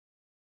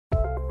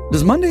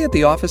Does Monday at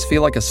the office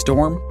feel like a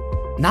storm?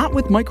 Not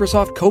with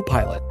Microsoft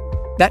Copilot.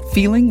 That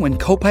feeling when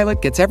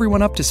Copilot gets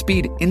everyone up to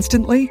speed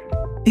instantly?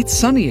 It's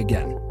sunny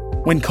again.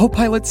 When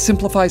Copilot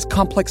simplifies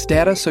complex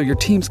data so your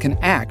teams can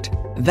act,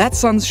 that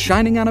sun's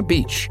shining on a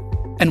beach.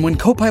 And when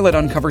Copilot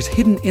uncovers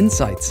hidden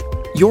insights,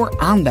 you're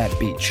on that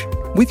beach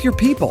with your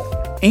people,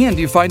 and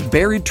you find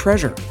buried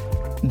treasure.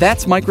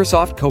 That's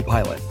Microsoft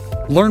Copilot.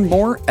 Learn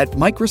more at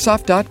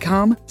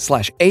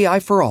Microsoft.com/AI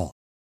for all.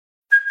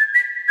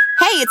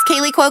 Hey, it's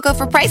Kaylee Cuoco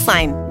for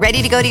Priceline.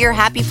 Ready to go to your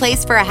happy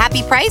place for a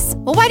happy price?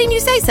 Well, why didn't you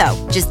say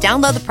so? Just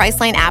download the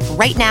Priceline app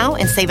right now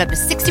and save up to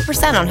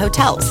 60% on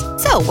hotels.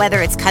 So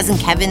whether it's Cousin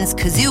Kevin's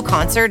Kazoo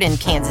Concert in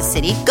Kansas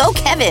City, go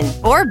Kevin,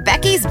 or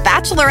Becky's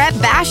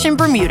Bachelorette Bash in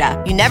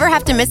Bermuda, you never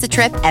have to miss a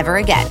trip ever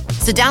again.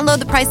 So download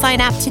the Priceline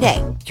app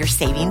today. Your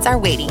savings are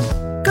waiting.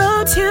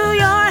 Go to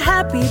your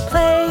happy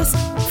place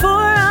for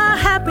a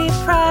happy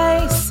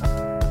price.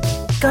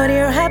 Go to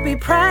your happy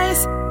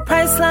price,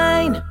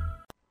 Priceline.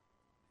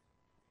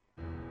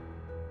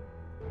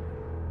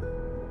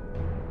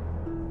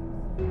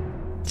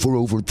 For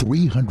over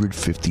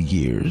 350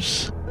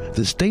 years,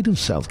 the state of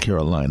South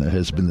Carolina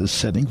has been the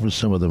setting for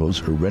some of the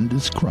most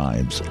horrendous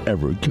crimes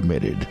ever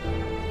committed.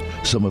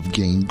 Some have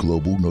gained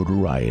global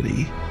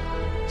notoriety,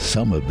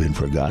 some have been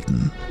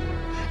forgotten,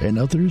 and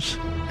others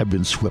have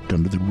been swept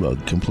under the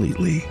rug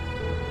completely.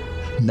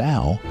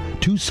 Now,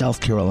 two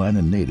South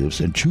Carolina natives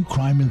and true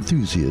crime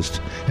enthusiasts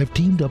have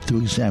teamed up to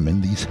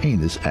examine these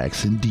heinous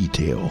acts in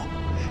detail,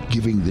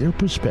 giving their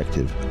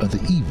perspective of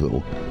the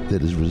evil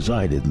that has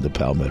resided in the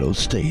Palmetto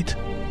State.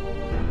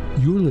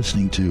 You're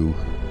listening to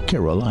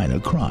Carolina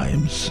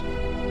Crimes.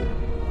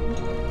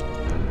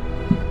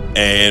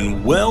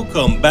 And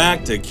welcome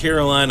back to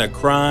Carolina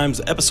Crimes,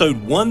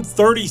 episode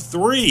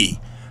 133.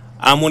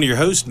 I'm one of your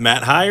hosts,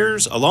 Matt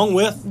Hires, along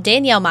with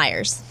Danielle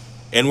Myers.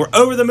 And we're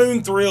over the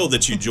moon thrilled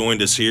that you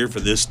joined us here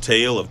for this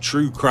tale of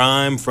true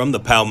crime from the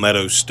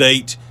Palmetto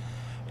State.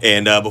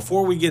 And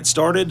before we get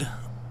started,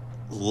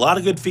 a lot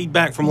of good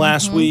feedback from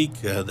last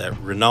week. That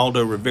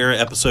Ronaldo Rivera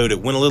episode,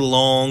 it went a little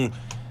long.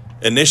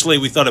 Initially,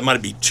 we thought it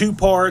might be 2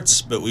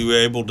 parts, but we were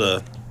able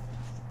to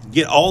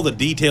get all the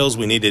details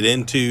we needed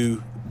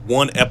into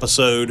one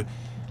episode. It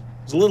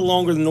was a little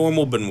longer than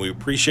normal, but we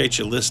appreciate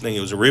you listening. It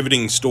was a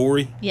riveting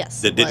story.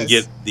 Yes, that didn't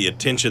get the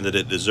attention that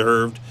it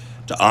deserved,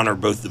 to honor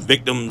both the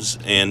victims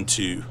and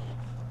to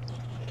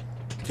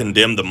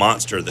condemn the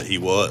monster that he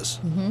was.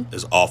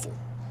 Is awful.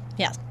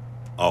 Yeah.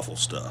 Awful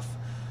stuff.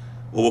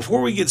 Well,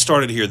 before we get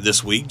started here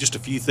this week, just a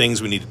few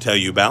things we need to tell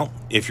you about.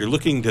 If you're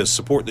looking to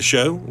support the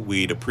show,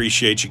 we'd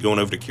appreciate you going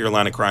over to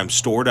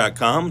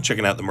CarolinaCrimesStore.com,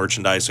 checking out the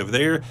merchandise over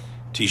there.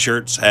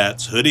 T-shirts,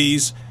 hats,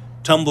 hoodies,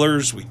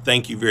 tumblers. We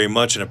thank you very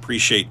much and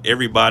appreciate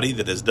everybody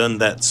that has done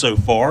that so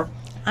far.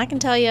 I can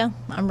tell you,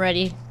 I'm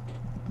ready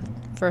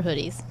for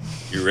hoodies.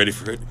 You're ready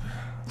for it?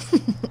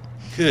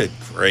 Good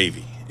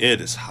gravy. It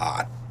is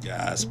hot,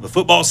 guys. But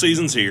football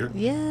season's here.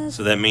 Yes.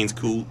 So that means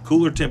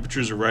cooler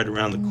temperatures are right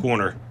around the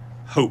corner.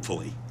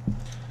 Hopefully.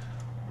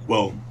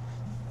 Well,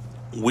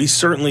 we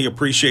certainly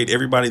appreciate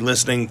everybody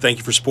listening. Thank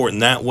you for supporting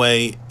that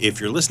way. If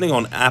you're listening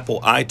on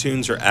Apple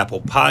iTunes or Apple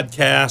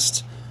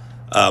Podcasts,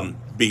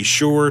 be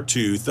sure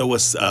to throw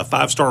us a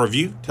 5-star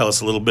review. Tell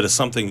us a little bit of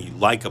something you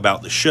like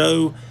about the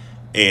show.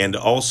 And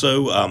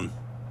also,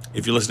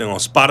 if you're listening on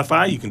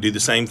Spotify, you can do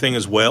the same thing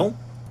as well.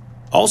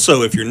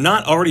 Also, if you're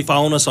not already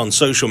following us on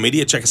social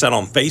media, check us out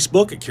on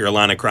Facebook at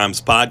Carolina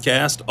Crimes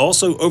Podcast.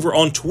 Also over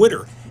on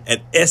Twitter at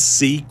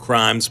SC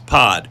Crimes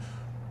Pod.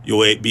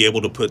 You'll be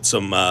able to put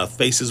some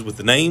faces with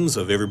the names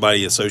of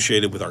everybody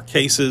associated with our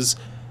cases.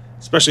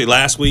 Especially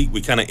last week,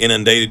 we kind of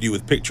inundated you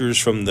with pictures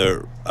from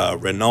the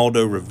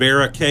Ronaldo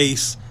Rivera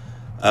case.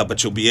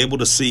 But you'll be able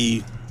to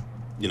see,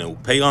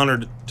 pay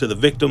honor to the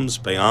victims,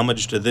 pay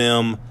homage to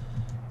them,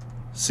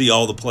 see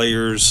all the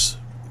players.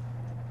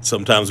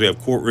 Sometimes we have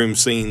courtroom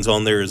scenes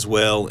on there as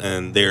well,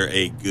 and they're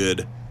a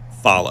good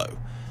follow.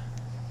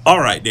 All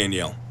right,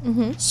 Danielle.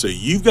 So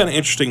you've got an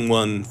interesting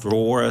one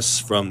for us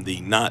from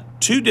the not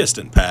too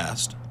distant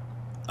past,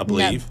 I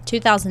believe. No,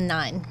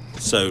 2009.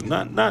 So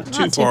not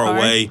too far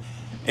away.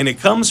 And it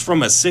comes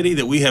from a city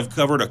that we have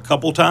covered a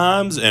couple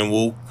times, and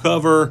we'll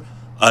cover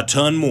a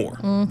ton more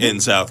in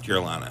South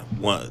Carolina.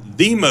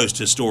 The most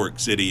historic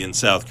city in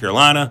South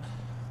Carolina.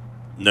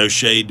 No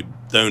shade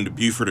thrown to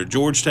Beaufort or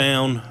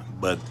Georgetown,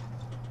 but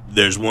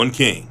there's one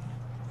king,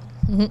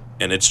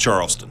 and it's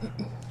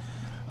Charleston.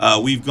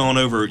 We've gone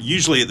over,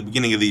 usually at the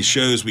beginning of these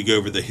shows, we go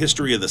over the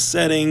history of the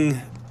setting.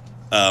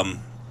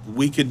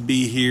 We could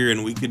be here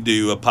and we could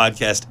do a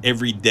podcast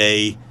every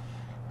day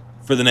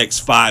for the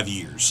next 5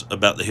 years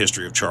about the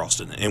history of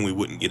Charleston, and we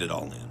wouldn't get it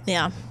all in.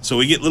 Yeah. So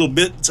we get little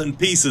bits and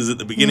pieces at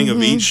the beginning of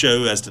each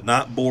show as to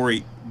not bore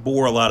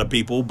a lot of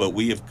people, but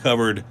we have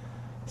covered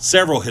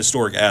several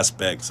historic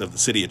aspects of the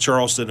city of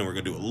Charleston, and we're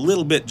going to do a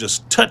little bit,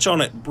 just touch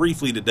on it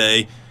briefly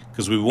today,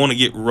 because we want to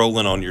get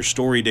rolling on your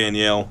story,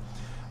 Danielle.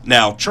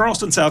 Now,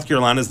 Charleston, South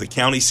Carolina is the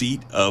county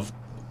seat of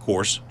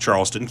course,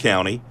 Charleston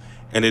County,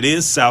 and it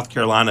is South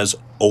Carolina's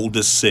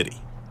oldest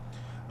city.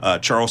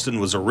 Charleston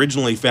was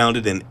originally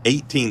founded in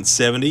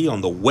 1870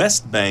 on the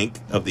west bank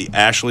of the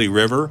Ashley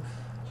River,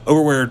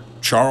 over where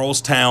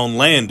Charlestown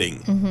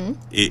Landing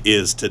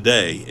is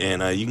today.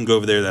 And you can go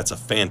over there. That's a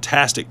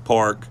fantastic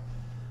park.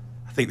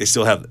 I think they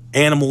still have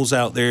animals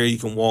out there you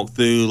can walk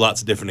through,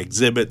 lots of different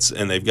exhibits,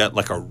 and they've got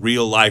like a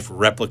real-life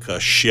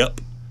replica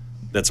ship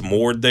that's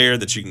moored there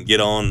that you can get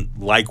on,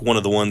 like one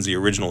of the ones the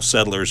original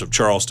settlers of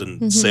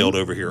Charleston sailed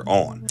over here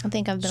on. I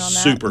think I've been on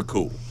that. Super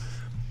cool.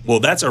 Well,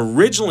 that's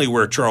originally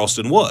where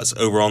Charleston was,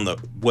 over on the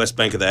west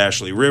bank of the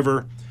Ashley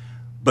River.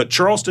 But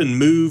Charleston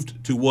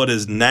moved to what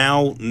is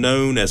now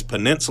known as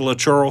Peninsula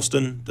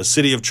Charleston, the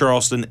city of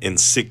Charleston, in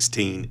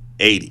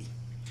 1680.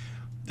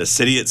 The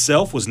city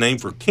itself was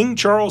named for King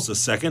Charles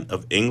II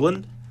of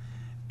England,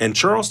 and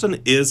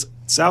Charleston is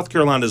South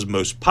Carolina's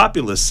most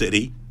populous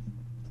city,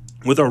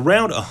 with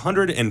around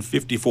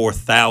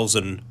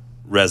 154,000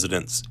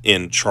 residents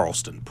in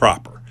Charleston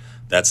proper.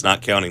 That's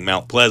not counting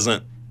Mount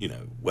Pleasant,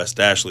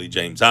 West Ashley,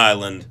 James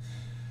Island,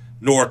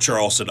 North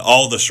Charleston,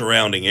 all the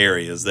surrounding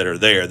areas that are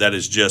there. That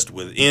is just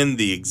within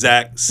the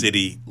exact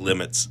city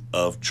limits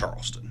of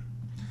Charleston.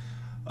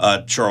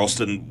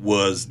 Charleston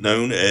was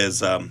known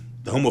as the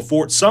home of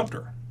Fort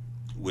Sumter,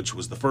 which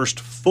was the first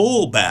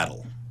full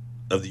battle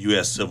of the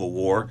U.S. Civil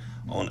War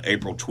on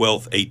April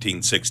 12th,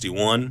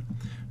 1861.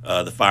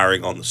 The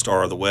firing on the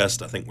Star of the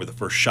West, I think, were the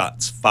first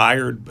shots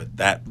fired, but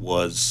that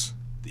was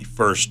the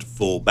first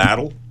full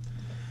battle.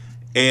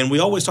 And we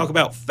always talk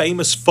about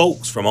famous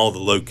folks from all the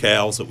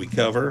locales that we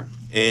cover,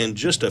 and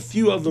just a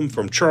few of them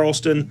from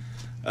Charleston.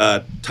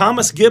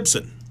 Thomas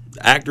Gibson,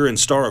 actor and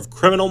star of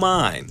Criminal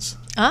Minds,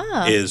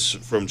 is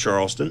from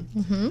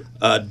Charleston.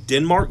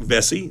 Denmark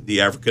Vesey,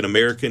 the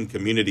African-American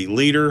community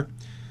leader,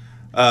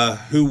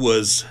 who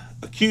was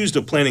accused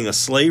of planning a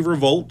slave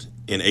revolt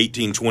in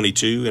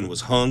 1822 and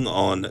was hung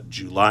on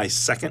July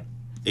 2nd,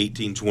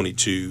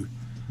 1822,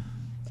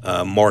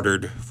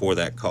 martyred for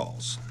that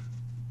cause.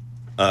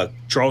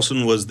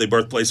 Charleston was the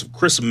birthplace of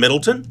Chris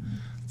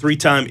Middleton,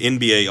 three-time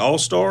NBA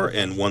All-Star,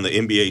 and won the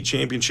NBA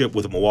championship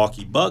with the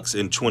Milwaukee Bucks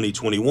in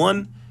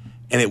 2021.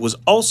 And it was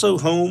also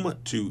home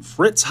to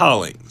Fritz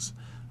Hollings,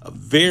 a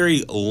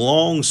very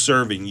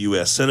long-serving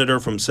U.S. Senator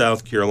from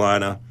South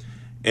Carolina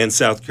and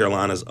South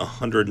Carolina's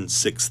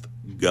 106th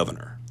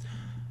governor.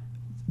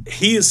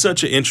 He is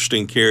such an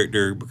interesting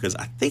character because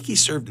I think he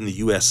served in the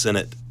U.S.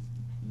 Senate,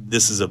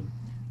 this is a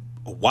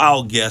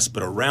wild guess,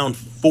 but around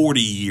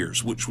 40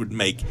 years, which would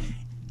make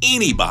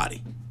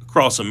anybody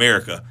across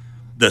America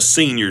the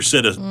senior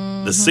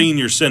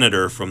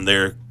senator from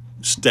their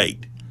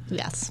state.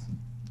 Yes.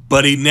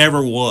 But he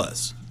never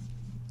was.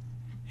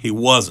 He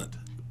wasn't.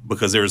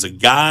 Because there was a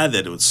guy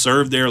that would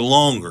serve there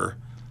longer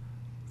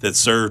that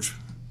served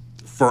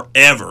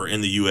forever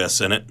in the U.S.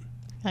 Senate.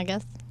 I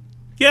guess.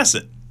 Guess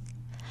it.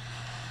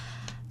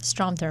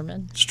 Strom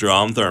Thurmond.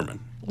 Strom Thurmond.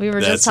 We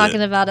were just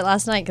talking about it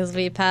last night because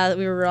we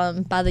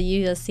were by the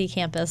USC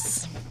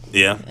campus.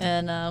 Yeah.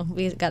 And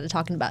we got to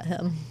talking about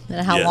him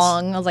and how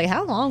long. I was like,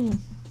 how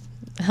long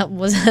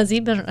has he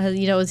been?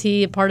 Was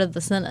he a part of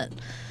the Senate?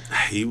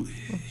 He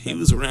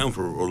was around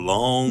for a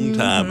long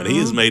time, and he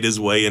has made his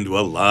way into a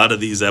lot of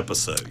these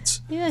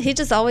episodes. Yeah, we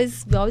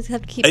always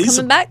have to keep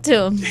coming back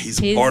to him. He's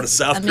a part of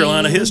South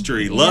Carolina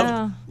history.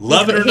 Love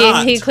it or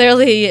not. He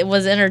clearly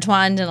was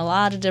intertwined in a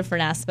lot of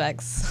different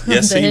aspects of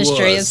the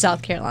history of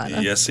South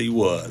Carolina. Yes, he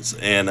was.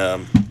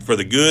 And for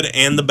the good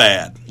and the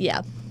bad.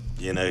 Yeah.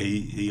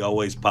 He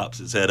always pops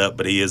his head up,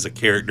 but he is a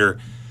character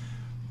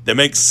that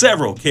makes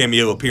several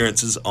cameo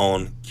appearances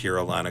on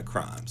Carolina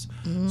Crimes.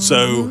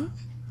 So,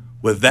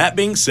 with that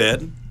being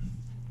said,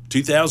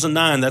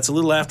 2009, that's a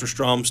little after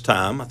Strom's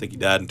time. I think he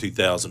died in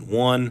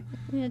 2001.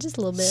 Yeah, just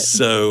a little bit.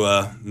 So,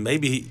 I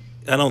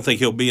don't think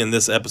he'll be in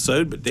this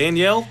episode, but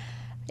Danielle?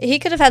 He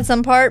could have had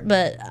some part,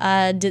 but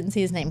I didn't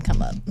see his name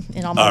come up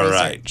in all my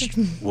research.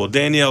 Right. Well,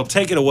 Danielle,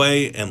 take it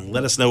away and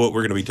let us know what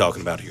we're going to be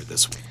talking about here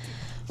this week.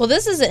 Well,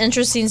 this is an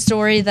interesting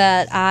story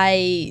that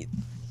I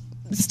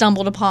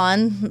stumbled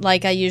upon,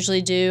 like I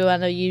usually do. I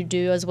know you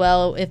do as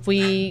well. If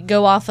we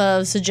go off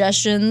of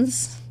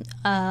suggestions,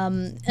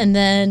 and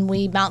then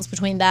we bounce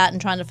between that and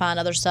trying to find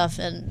other stuff,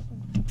 and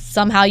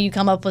somehow you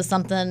come up with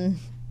something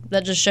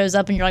that just shows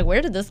up, and you're like,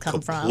 where did this come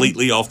from?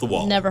 Completely off the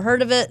wall. Never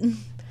heard of it.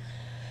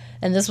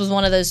 And this was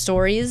one of those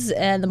stories,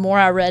 and the more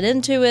I read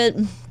into it,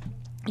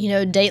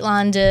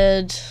 Dateline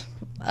did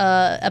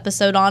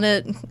episode on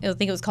it. I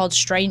think it was called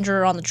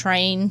Stranger on the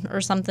Train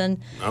or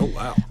something. Oh,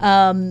 wow.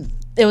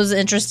 It was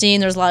interesting.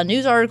 There's a lot of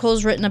news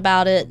articles written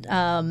about it.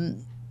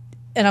 And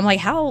I'm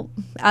like,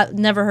 I've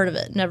never heard of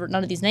it. None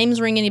of these names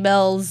ring any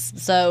bells.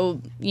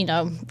 So,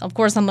 of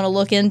course I'm going to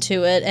look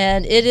into it.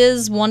 And it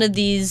is one of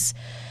these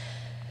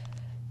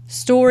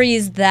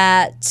stories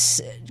that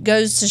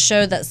goes to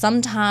show that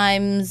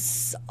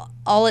sometimes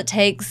all it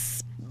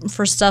takes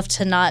for stuff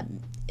to not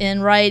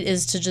end right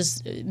is to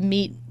just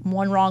meet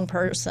one wrong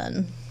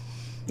person.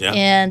 Yeah.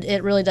 And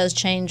it really does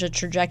change a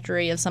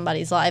trajectory of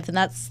somebody's life. And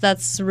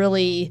that's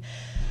really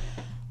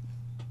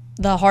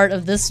the heart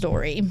of this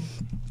story.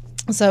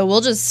 So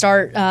we'll just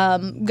start,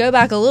 go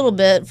back a little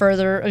bit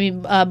further,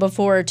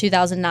 before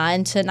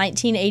 2009 to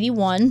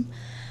 1981.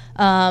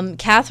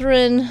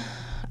 Catherine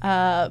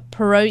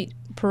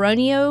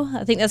Peronio,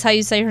 I think that's how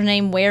you say her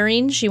name,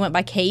 Waring, she went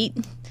by Kate,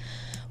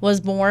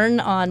 was born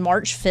on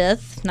March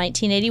 5th,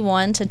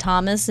 1981 to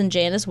Thomas and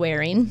Janice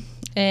Waring.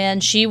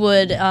 And she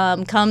would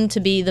come to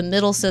be the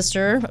middle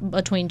sister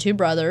between two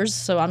brothers.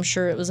 So I'm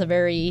sure it was a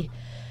very,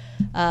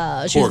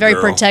 she was very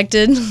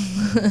protected,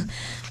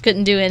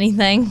 couldn't do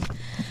anything.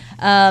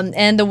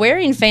 And the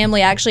Waring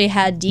family actually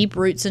had deep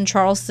roots in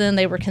Charleston.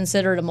 They were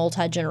considered a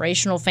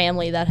multi-generational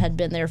family that had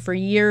been there for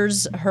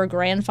years. Her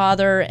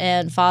grandfather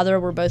and father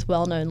were both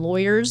well-known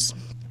lawyers.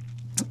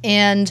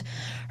 And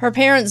her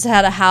parents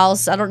had a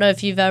house. I don't know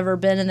if you've ever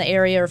been in the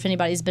area or if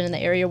anybody's been in the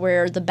area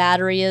where the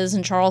Battery is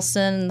in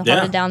Charleston, in the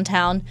heart of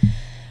downtown.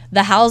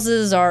 The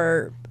houses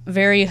are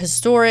very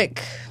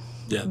historic,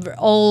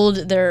 old.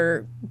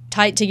 They're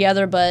tight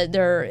together, but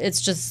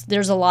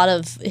there's a lot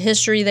of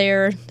history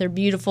there. They're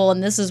beautiful,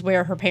 and this is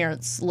where her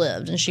parents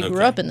lived, and she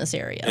grew up in this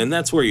area. And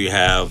that's where you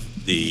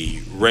have the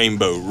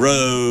Rainbow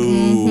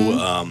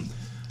Row,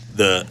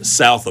 the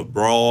South of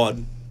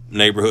Broad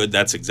neighborhood.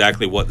 That's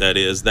exactly what that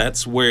is.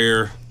 That's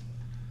where,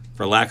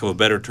 for lack of a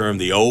better term,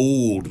 the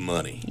old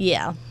money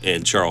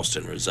in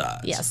Charleston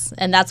resides. Yes,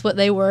 and that's what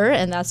they were,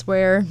 and that's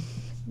where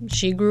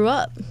she grew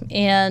up.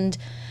 And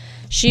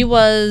she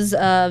was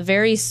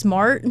very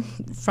smart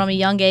from a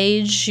young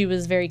age. She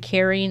was very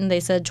caring, they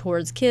said,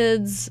 towards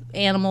kids,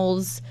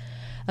 animals,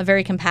 a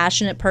very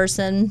compassionate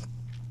person.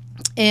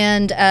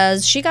 And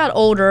as she got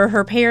older,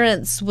 her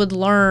parents would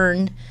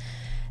learn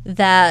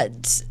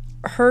that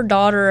their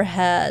daughter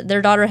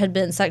had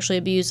been sexually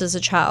abused as a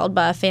child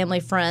by a family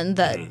friend,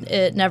 that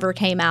it never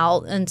came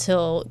out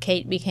until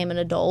Kate became an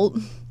adult.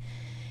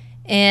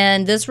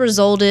 And this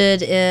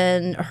resulted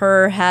in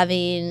her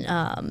having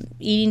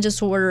eating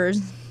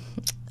disorders,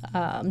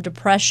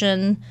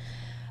 depression,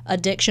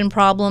 addiction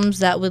problems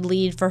that would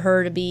lead for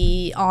her to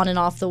be on and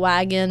off the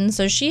wagon.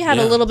 So she had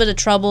a little bit of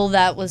trouble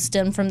that was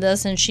stemmed from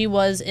this, and she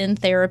was in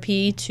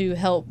therapy to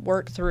help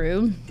work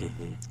through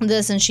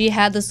this, and she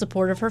had the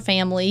support of her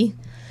family.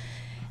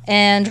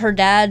 And her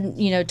dad,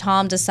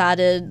 Tom,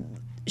 decided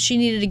she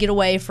needed to get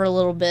away for a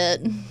little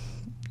bit.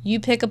 You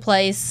pick a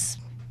place,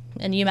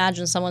 and you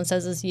imagine someone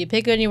says this, you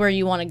pick anywhere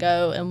you want to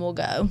go, and we'll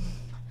go.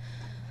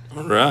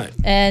 All right.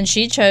 And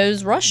she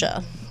chose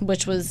Russia,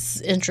 which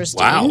was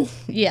interesting. Wow.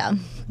 Yeah.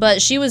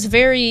 But she was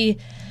very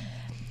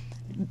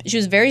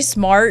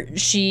smart.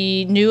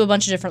 She knew a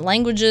bunch of different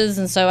languages,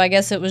 and so I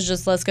guess it was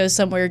just, let's go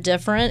somewhere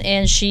different.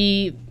 And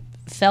she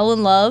fell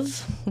in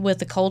love with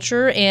the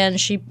culture, and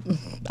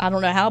I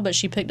don't know how, but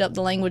she picked up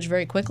the language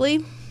very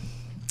quickly.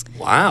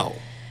 Wow.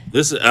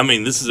 This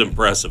is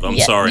impressive. I'm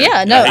sorry.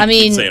 Yeah, no, I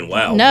mean, saying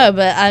wow. No,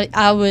 but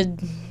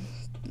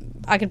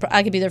I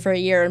could be there for a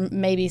year and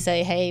maybe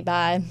say, hey,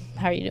 bye,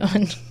 how are you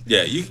doing?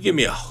 Yeah, you could give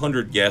me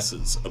 100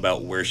 guesses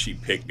about where she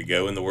picked to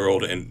go in the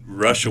world, and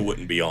Russia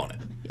wouldn't be on it.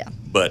 Yeah.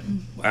 But,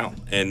 wow.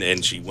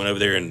 And she went over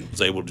there and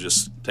was able to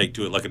just take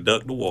to it like a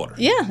duck to water.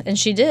 Yeah, and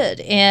she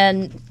did.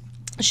 And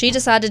she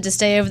decided to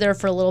stay over there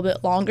for a little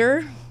bit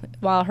longer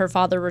while her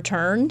father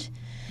returned.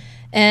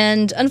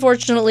 And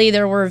unfortunately,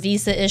 there were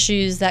visa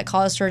issues that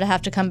caused her to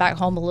have to come back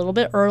home a little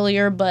bit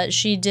earlier, but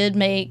she did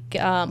make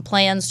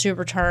plans to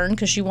return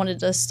because she wanted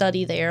to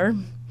study there.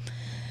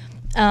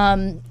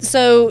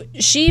 So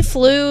she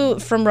flew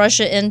from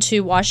Russia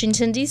into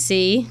Washington,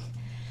 D.C.,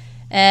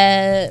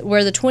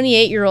 where the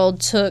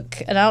 28-year-old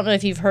took, and I don't know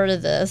if you've heard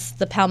of this,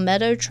 the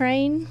Palmetto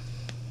train.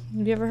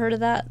 Have you ever heard of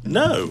that?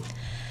 No.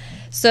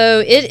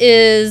 So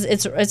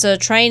it's a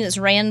train that's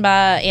ran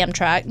by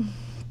Amtrak.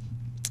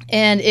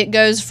 And it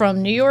goes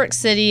from New York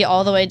City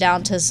all the way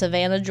down to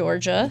Savannah,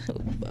 Georgia,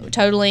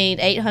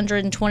 totaling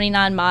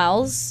 829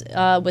 miles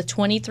with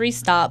 23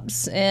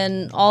 stops.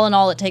 And all in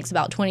all, it takes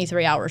about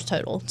 23 hours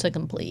total to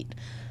complete.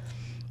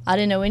 I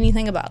didn't know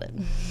anything about it.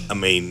 I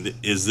mean,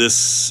 is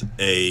this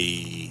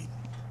a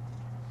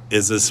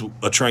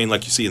train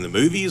like you see in the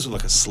movies,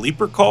 like a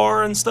sleeper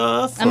car and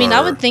stuff? I mean, I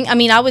would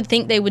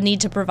think they would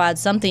need to provide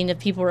something if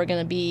people are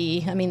going to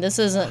be. I mean, this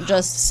isn't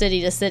just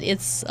city to city;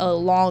 it's a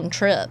long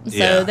trip,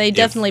 so they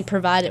definitely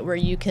provide it where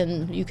you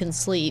can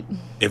sleep.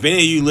 If any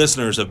of you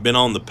listeners have been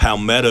on the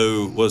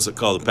Palmetto, what's it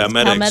called, the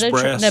Palmetto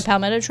Express? No,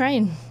 Palmetto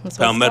train. That's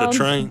what Palmetto it's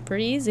called. train.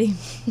 Pretty easy.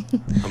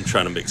 I'm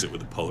trying to mix it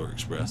with the Polar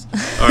Express.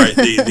 All right,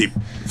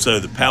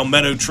 so the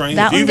Palmetto train.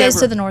 That one goes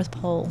to the North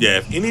Pole. Yeah,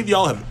 if any of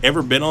y'all have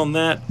ever been on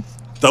that,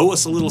 throw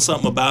us a little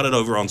something about it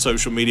over on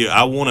social media.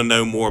 I want to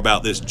know more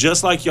about this.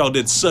 Just like y'all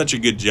did such a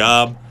good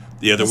job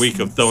the other week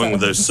of throwing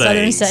those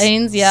sayings. Southern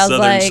sayings, yeah.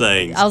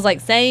 Sayings. I was like,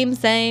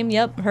 same.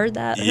 Yep, heard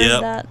that.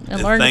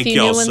 And learned a few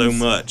new ones. Thank y'all so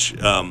much.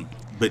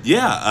 But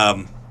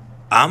yeah,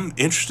 I'm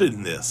interested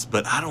in this,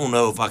 but I don't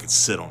know if I could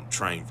sit on a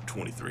train for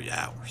 23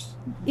 hours.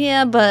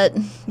 Yeah, but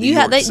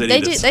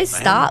they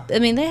stop. I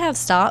mean, they have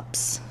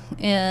stops.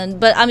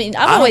 But I mean,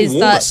 I don't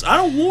want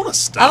to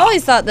stop. I've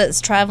always thought that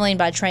traveling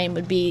by train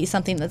would be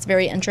something that's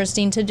very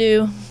interesting to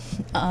do.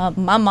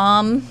 My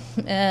mom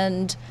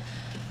and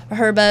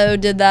Herbo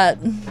did that,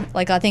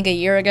 like, I think a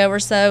year ago or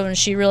so, and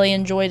she really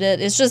enjoyed it.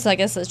 It's just, I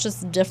guess it's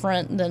just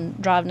different than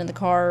driving in the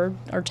car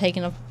or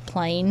taking a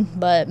plane.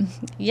 But,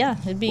 yeah,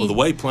 it'd be... Well, the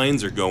way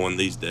planes are going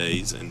these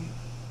days, and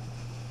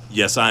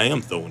yes, I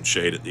am throwing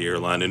shade at the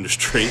airline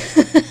industry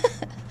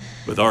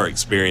with our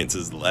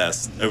experiences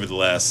over the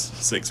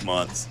last 6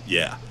 months.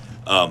 Yeah.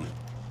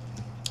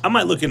 I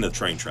might look into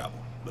train travel,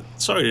 but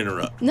sorry to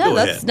interrupt. No, Go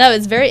ahead. No,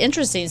 it's very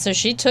interesting. So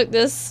she took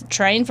this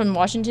train from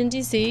Washington,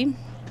 D.C.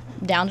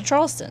 down to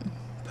Charleston.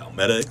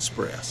 Palmetto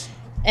Express.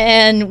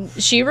 And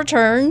she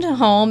returned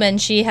home, and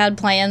she had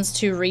plans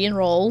to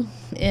re-enroll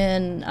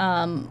in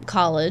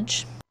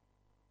college.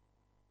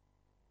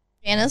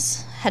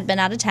 Janice had been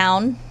out of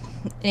town,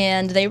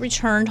 and they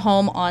returned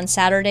home on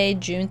Saturday,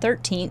 June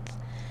 13th,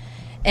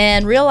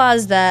 and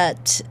realized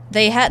that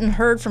they hadn't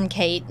heard from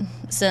Kate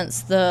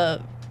since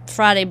the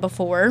Friday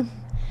before,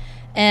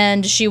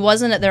 and she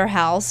wasn't at their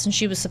house, and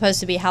she was supposed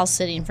to be house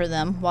sitting for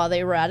them while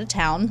they were out of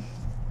town.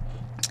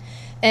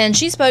 And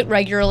she spoke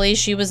regularly.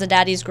 She was a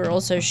daddy's girl,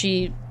 so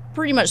she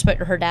pretty much spoke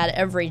to her dad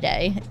every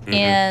day. Mm-hmm.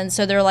 And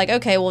so they're like,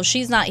 okay, well, if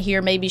she's not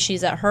here, maybe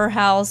she's at her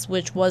house,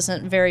 which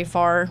wasn't very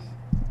far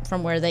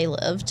from where they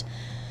lived.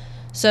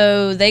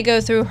 So they go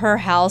through her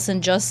house,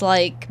 and just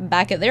like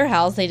back at their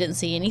house, they didn't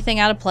see anything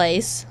out of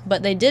place.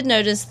 But they did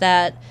notice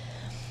that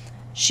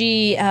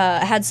she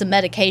had some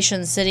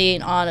medication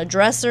sitting on a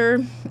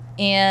dresser,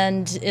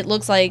 and it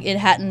looks like it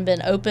hadn't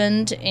been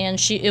opened,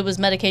 and it was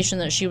medication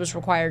that she was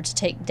required to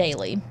take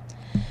daily.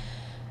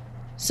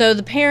 So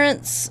the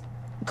parents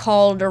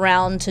called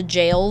around to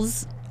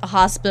jails,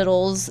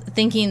 hospitals,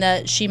 thinking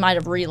that she might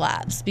have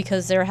relapsed,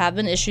 because there have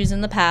been issues in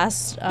the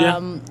past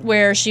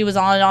where she was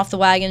on and off the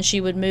wagon.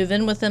 She would move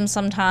in with them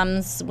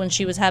sometimes when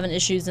she was having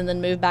issues and then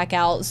move back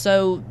out.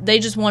 So they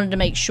just wanted to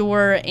make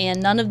sure,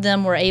 and none of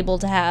them were able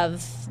to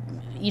have,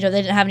 they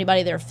didn't have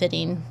anybody there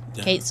fitting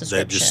Kate's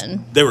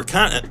description. They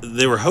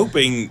were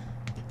hoping,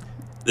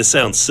 this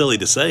sounds silly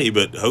to say,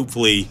 but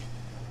hopefully,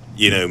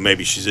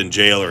 maybe she's in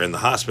jail or in the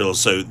hospital,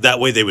 so that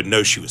way they would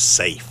know she was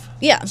safe.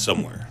 Yeah.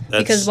 Somewhere.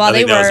 Because while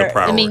they were,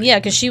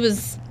 because she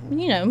was,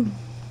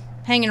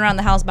 hanging around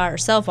the house by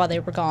herself while they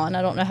were gone.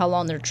 I don't know how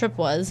long their trip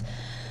was,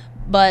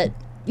 but,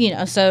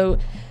 so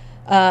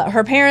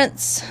her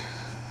parents,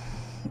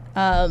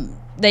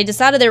 they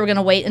decided they were going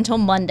to wait until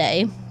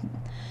Monday.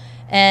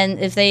 And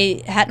if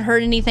they hadn't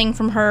heard anything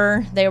from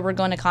her, they were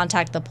going to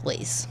contact the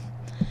police.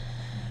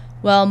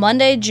 Well,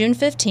 Monday, June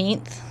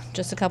 15th,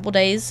 just a couple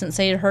days since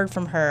they had heard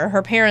from her,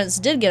 her parents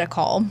did get a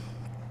call,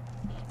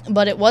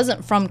 but it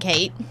wasn't from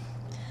Kate.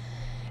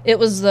 It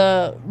was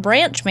the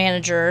branch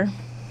manager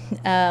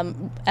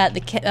at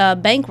the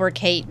bank where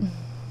Kate,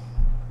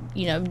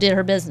 did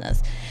her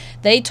business.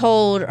 They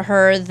told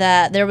her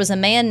that there was a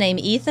man named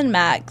Ethan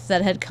Mack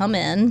that had come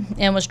in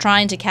and was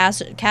trying to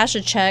cash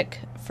a check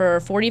for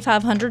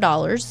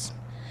 $4,500.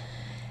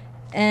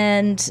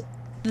 And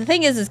the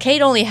thing is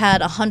Kate only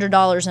had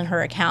 $100 in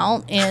her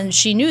account, and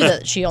she knew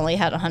that she only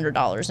had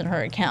 $100 in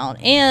her account.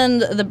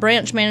 And the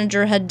branch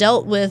manager had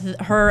dealt with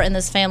her and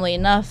this family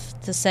enough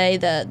to say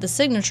that the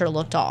signature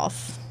looked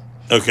off.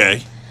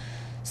 Okay.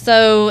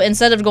 So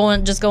instead of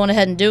going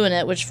ahead and doing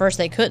it, which first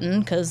they couldn't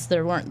because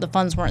the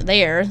funds weren't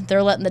there,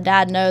 they're letting the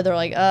dad know. They're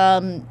like,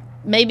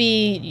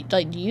 maybe,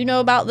 do you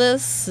know about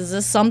this? Is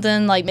this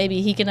something,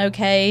 maybe he can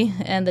okay?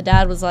 And the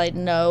dad was like,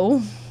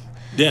 no.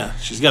 Yeah,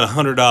 she's got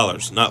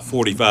 $100, not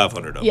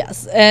 $4,500.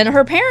 Yes, and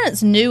her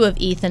parents knew of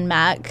Ethan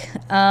Mack.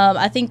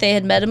 I think they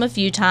had met him a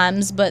few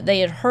times, but they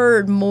had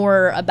heard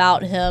more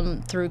about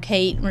him through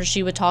Kate, where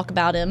she would talk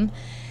about him.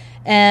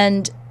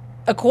 And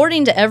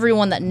according to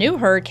everyone that knew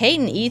her, Kate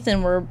and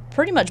Ethan were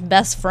pretty much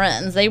best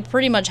friends. They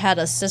pretty much had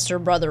a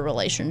sister-brother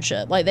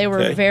relationship. They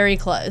were very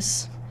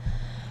close.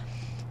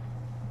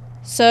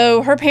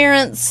 So her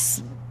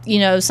parents,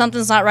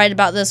 something's not right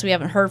about this. We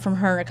haven't heard from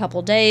her in a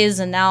couple days.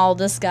 And now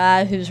this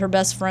guy, who's her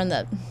best friend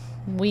that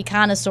we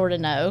kind of sort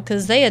of know,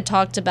 because it had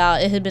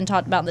been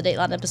talked about in the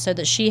Dateline episode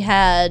that she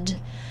had,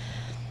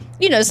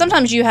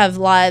 sometimes you have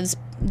lives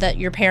that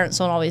your parents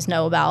don't always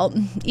know about,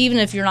 even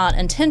if you're not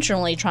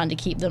intentionally trying to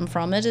keep them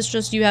from it. It's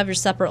just you have your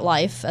separate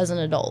life as an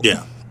adult.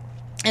 Yeah.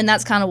 And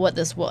that's kind of what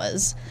this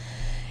was.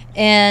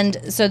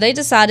 And so they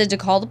decided to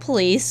call the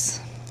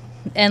police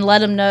and let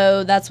them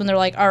know. That's when they're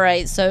like, all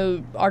right,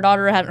 so our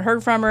daughter haven't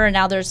heard from her, and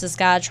now there's this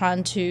guy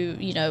trying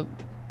to,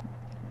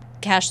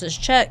 cash this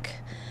check.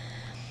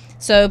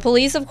 So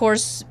police, of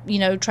course,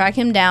 track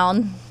him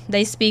down.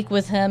 They speak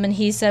with him, and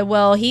he said,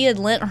 well, he had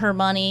lent her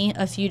money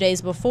a few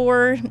days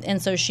before,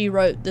 and so she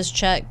wrote this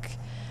check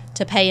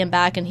to pay him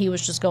back, and he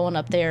was just going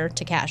up there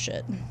to cash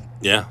it.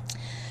 Yeah.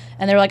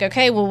 And they're like,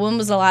 okay, well, when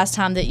was the last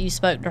time that you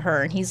spoke to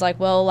her? And he's like,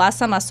 well, last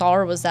time I saw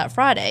her was that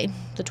Friday,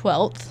 the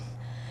 12th.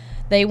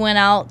 They went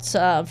out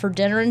for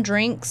dinner and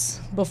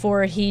drinks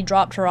before he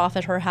dropped her off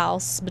at her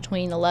house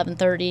between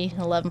 11:30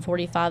 and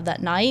 11:45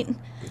 that night.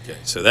 Okay,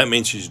 so that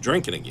means she's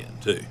drinking again,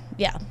 too.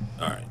 Yeah.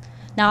 All right.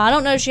 Now, I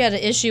don't know if she had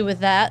an issue with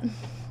that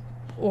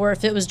or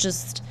if it was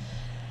just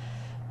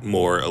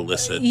more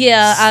illicit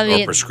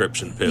or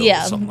prescription pills.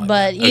 Yeah, or something like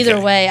but that. either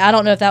Okay. way, I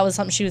don't know if that was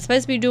something she was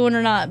supposed to be doing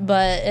or not.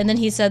 And then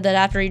he said that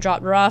after he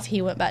dropped her off,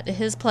 he went back to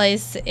his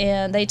place,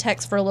 and they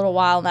text for a little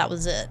while, and that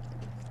was it.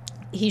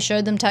 He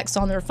showed them text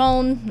on their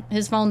phone,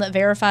 his phone that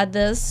verified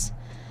this.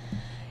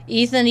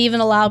 Ethan even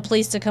allowed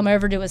police to come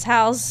over to his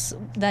house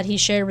that he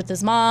shared with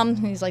his mom.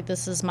 He's like,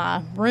 this is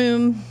my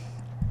room.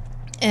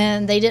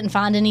 And they didn't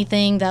find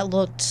anything that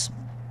looked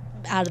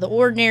out of the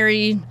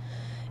ordinary,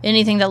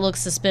 anything that looked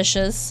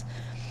suspicious.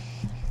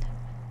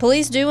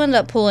 Police do end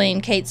up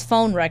pulling Kate's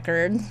phone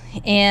record,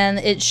 and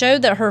it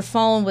showed that her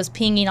phone was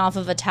pinging off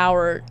of a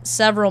tower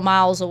several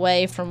miles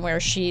away from where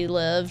she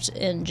lived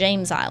in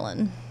James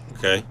Island.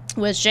 Okay.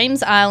 Which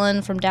James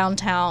Island from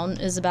downtown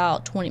is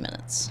about 20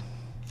 minutes.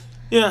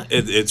 Yeah,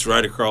 it's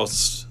right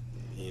across.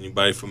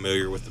 Anybody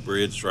familiar with the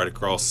bridge? It's right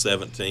across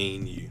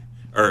 17.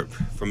 Or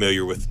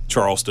familiar with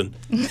Charleston?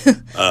 You're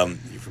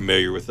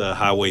familiar with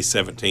Highway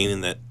 17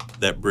 and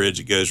that bridge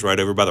that goes right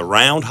over by the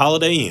Round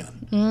Holiday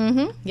Inn.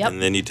 Mm-hmm. Yep.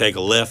 And then you take a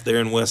left there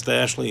in West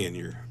Ashley, and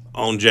you're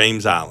on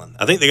James Island.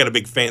 I think they got a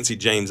big fancy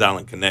James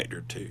Island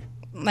connector too.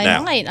 They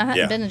might. I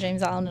haven't been to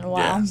James Island in a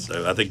while. Yeah,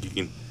 so I think you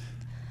can.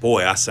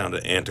 Boy, I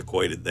sounded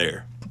antiquated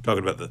there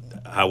talking about the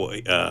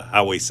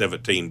Highway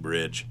 17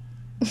 bridge.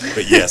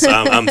 But yes,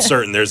 I'm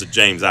certain there's a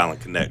James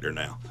Island connector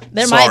now.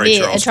 There might be.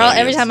 Charleston,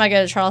 Every time I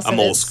go to Charleston, I'm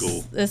old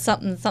school. It's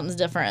something's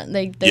different.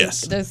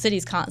 Yes. The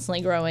city's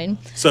constantly growing.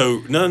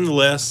 So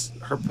nonetheless,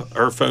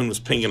 her phone was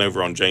pinging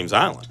over on James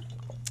Island.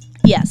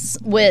 Yes,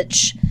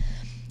 which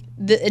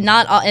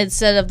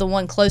instead of the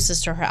one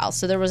closest to her house.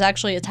 So there was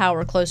actually a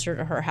tower closer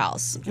to her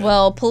house. Okay.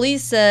 Well,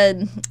 police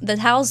said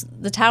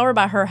the tower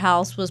by her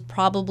house was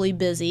probably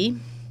busy,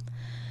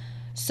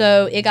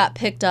 so it got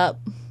picked up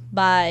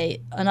by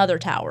another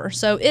tower.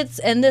 So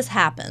and this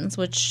happens,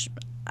 which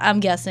I'm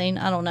guessing,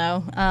 I don't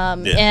know.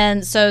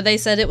 And so they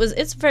said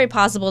it's very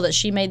possible that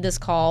she made this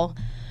call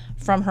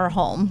from her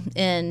home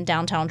in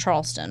downtown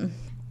Charleston.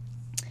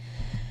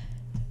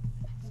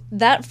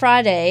 That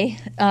Friday,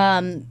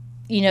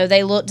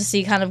 they looked to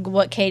see kind of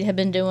what Kate had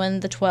been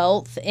doing the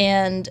 12th,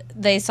 and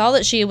they saw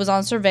that she was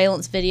on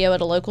surveillance video at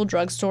a local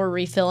drugstore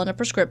refilling a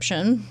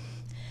prescription.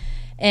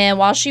 And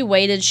while she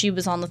waited, she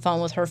was on the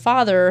phone with her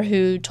father,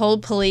 who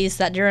told police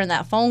that during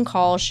that phone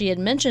call, she had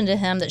mentioned to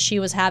him that she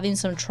was having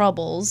some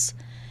troubles.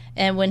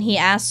 And when he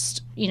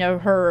asked,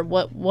 her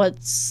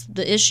what's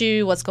the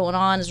issue, what's going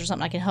on, is there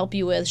something I can help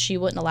you with, she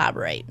wouldn't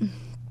elaborate.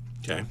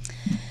 Okay.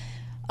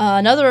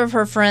 Another of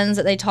her friends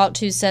that they talked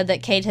to said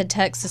that Kate had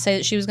texted to say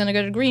that she was going to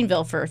go to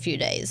Greenville for a few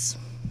days.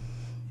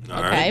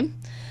 All right.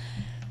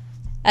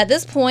 At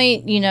this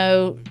point,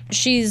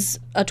 she's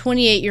a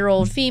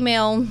 28-year-old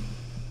female.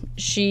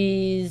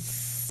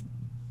 She's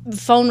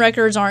phone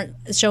records aren't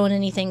showing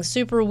anything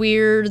super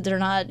weird. They're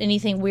not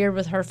anything weird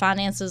with her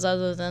finances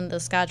other than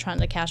this guy trying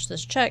to cash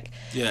this check.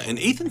 Yeah, and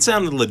Ethan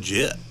sounded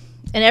legit.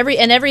 And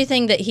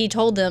everything that he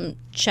told them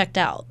checked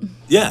out.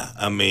 Yeah,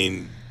 I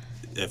mean,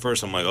 at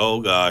first I'm like,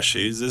 oh gosh,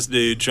 who's this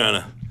dude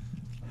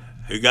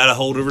who got a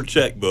hold of her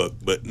checkbook?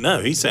 But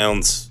no, he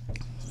sounds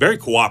very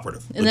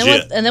cooperative. And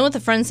legit. then with the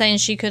friend saying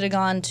she could have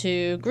gone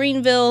to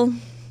Greenville,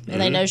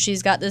 and they know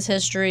she's got this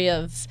history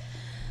of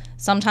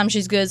sometimes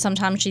she's good,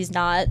 sometimes she's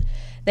not.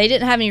 They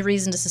didn't have any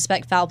reason to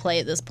suspect foul play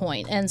at this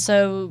point. And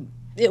so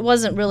it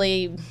was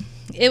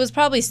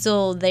probably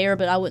still there,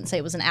 but I wouldn't say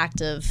it was an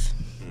active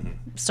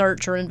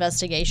search or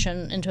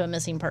investigation into a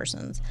missing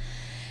persons.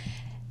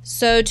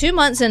 So 2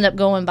 months end up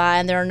going by,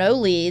 and there are no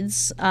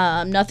leads.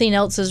 Nothing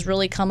else has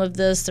really come of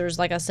this. There's,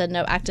 like I said,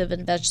 no active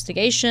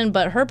investigation,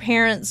 but her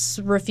parents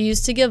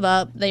refused to give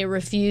up. They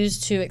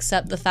refused to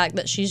accept the fact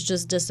that she's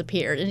just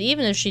disappeared. And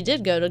even if she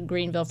did go to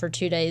Greenville for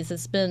 2 days,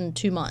 it's been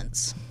 2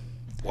 months.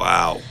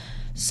 Wow.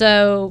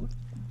 So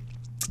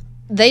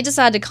they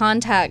decided to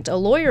contact a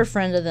lawyer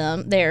friend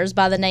of theirs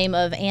by the name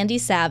of Andy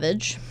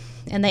Savage,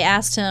 and they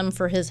asked him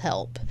for his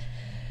help.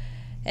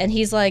 And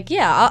he's like,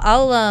 yeah,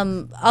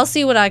 I'll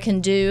see what I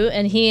can do.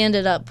 And he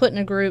ended up putting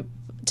a group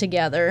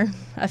together.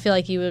 I feel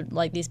like you would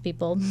like these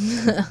people.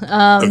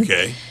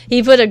 Okay.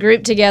 He put a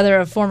group together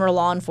of former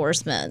law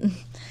enforcement.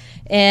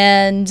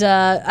 And,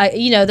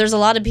 there's a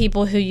lot of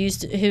people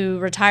who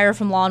retire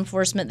from law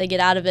enforcement. They get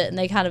out of it, and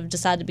they kind of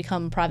decide to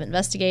become private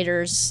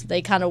investigators.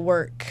 They kind of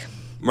work.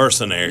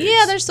 Mercenaries.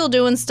 Yeah, they're still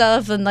doing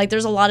stuff. And,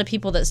 there's a lot of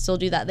people that still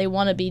do that. They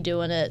want to be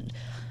doing it,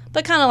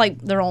 but kind of like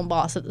their own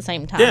boss at the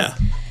same time. Yeah.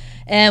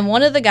 And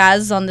one of the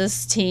guys on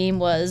this team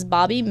was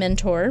Bobby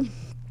Mentor.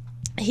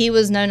 He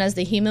was known as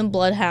the Human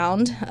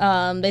Bloodhound.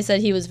 They said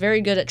he was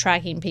very good at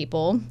tracking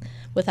people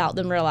without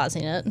them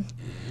realizing it.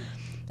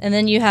 And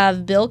then you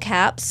have Bill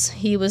Capps.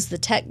 He was the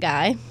tech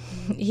guy.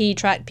 He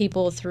tracked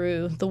people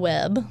through the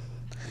web.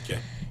 Okay.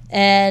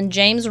 And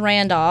James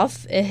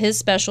Randolph, his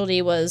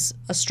specialty was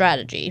a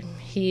strategy.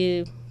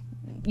 He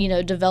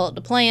developed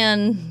a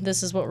plan.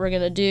 This is what we're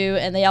going to do.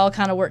 And they all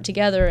kind of worked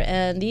together.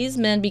 And these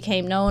men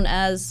became known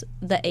as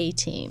the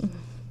A-Team.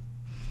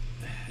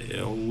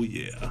 Hell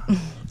yeah.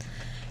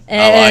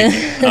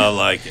 And I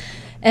like it.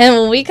 And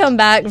when we come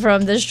back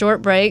from this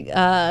short break,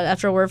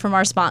 after a word from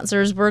our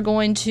sponsors, we're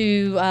going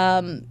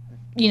to,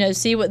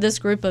 see what this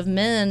group of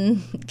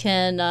men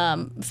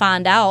can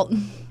find out.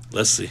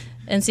 Let's see.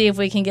 And see if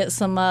we can get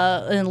some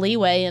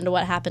leeway into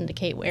what happened to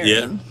Kate Waring.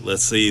 Yeah,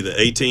 let's see the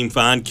A-Team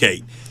find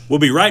Kate. We'll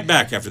be right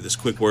back after this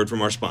quick word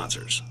from our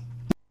sponsors.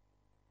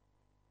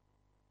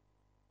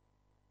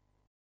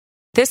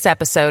 This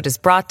episode is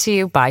brought to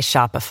you by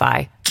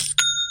Shopify.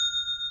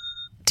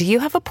 Do you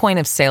have a point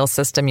of sale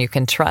system you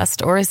can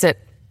trust, or is it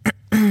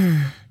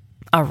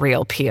a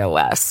real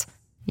POS?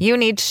 You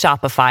need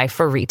Shopify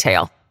for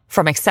retail.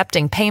 From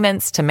accepting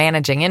payments to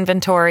managing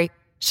inventory,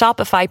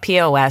 Shopify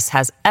POS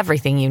has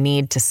everything you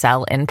need to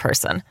sell in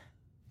person.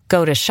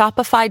 Go to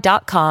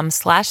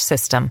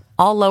shopify.com/system,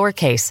 all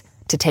lowercase,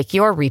 to take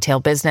your retail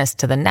business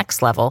to the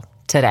next level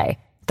today.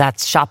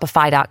 That's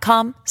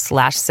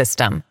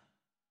shopify.com/system.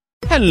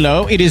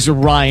 Hello, it is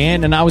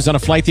Ryan, and I was on a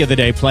flight the other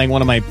day playing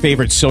one of my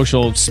favorite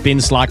social spin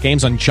slot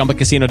games on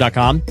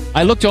ChumbaCasino.com.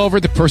 I looked over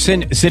at the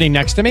person sitting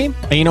next to me,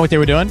 and you know what they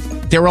were doing?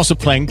 They were also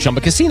playing Chumba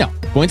Casino.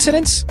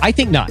 Coincidence? I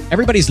think not.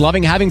 Everybody's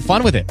loving having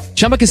fun with it.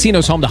 Chumba Casino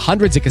is home to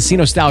hundreds of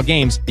casino-style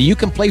games that you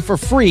can play for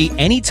free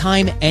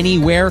anytime,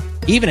 anywhere,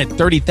 even at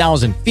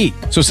 30,000 feet.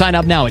 So sign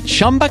up now at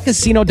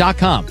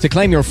ChumbaCasino.com to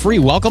claim your free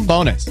welcome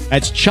bonus.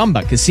 That's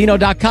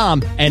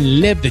ChumbaCasino.com and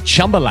live the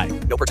Chumba life.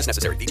 No purchase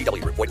necessary.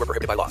 VGW. Void were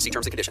prohibited by law. See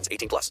terms and conditions.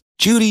 18+.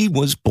 Judy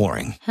was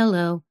boring.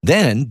 Hello.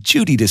 Then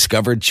Judy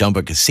discovered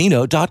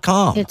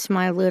ChumbaCasino.com. It's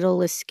my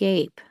little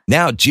escape.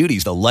 Now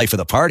Judy's the life of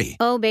the party.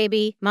 Oh,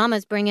 baby,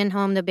 mama's bringing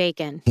home the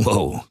bacon.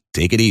 Whoa,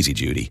 take it easy,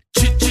 Judy.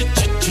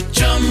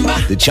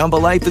 The Chumba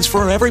life is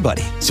for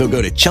everybody. So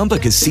go to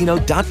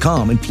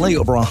ChumbaCasino.com and play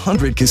over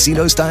 100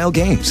 casino-style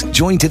games.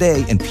 Join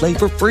today and play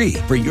for free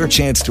for your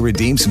chance to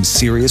redeem some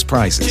serious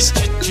prizes.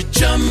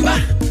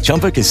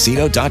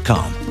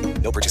 ChumbaCasino.com.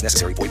 No purchase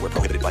necessary. Void were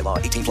prohibited by law.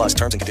 18+.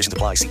 Terms and conditions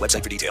apply. See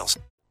website for details.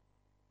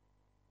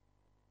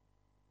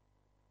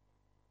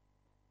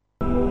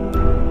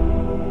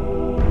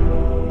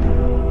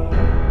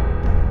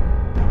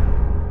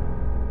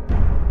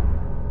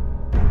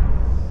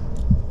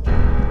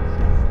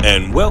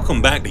 And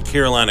welcome back to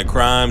Carolina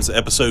Crimes,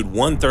 episode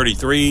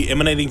 133,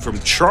 emanating from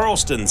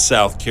Charleston,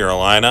 South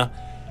Carolina.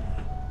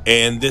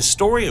 And this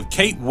story of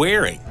Kate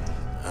Waring.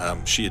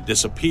 She had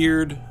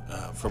disappeared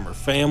from her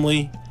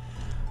family.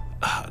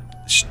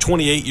 She's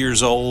 28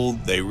 years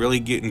old. They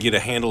really didn't get a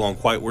handle on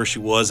quite where she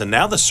was. And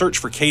now the search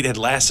for Kate had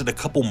lasted a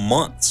couple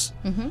months.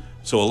 Mm-hmm.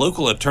 So a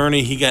local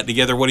attorney, he got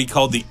together what he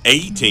called the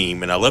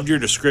A-Team. And I loved your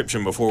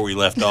description before we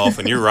left off.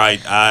 And you're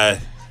right.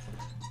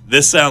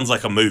 This sounds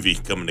like a movie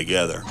coming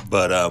together.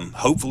 But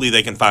hopefully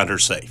they can find her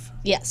safe.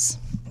 Yes.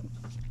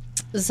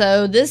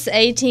 So this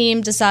A-Team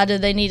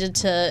decided they needed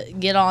to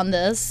get on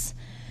this.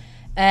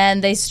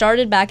 And they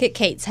started back at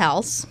Kate's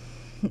house.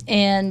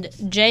 And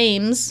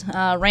James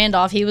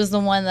Randolph, he was the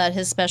one that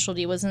his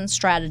specialty was in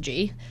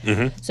strategy.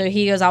 Mm-hmm. So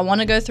he goes, I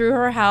want to go through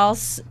her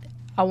house.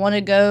 I want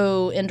to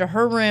go into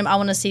her room. I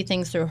want to see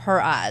things through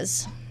her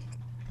eyes.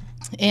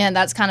 And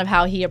that's kind of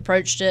how he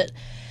approached it.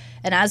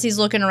 And as he's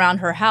looking around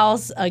her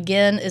house,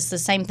 again, it's the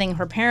same thing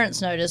her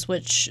parents noticed,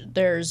 which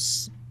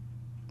there's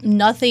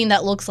nothing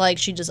that looks like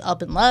she just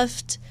up and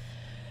left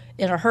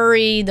in a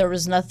hurry. There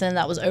was nothing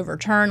that was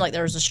overturned, like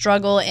there was a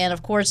struggle. And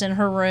of course, in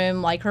her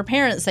room, like her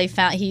parents,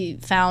 he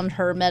found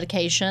her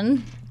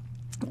medication,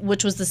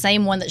 which was the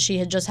same one that she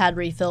had just had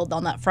refilled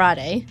on that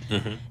Friday,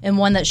 mm-hmm. and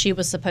one that she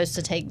was supposed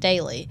to take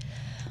daily.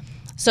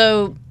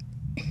 So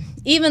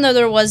even though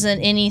there wasn't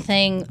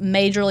anything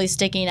majorly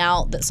sticking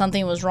out that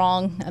something was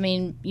wrong, I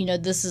mean,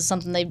 this is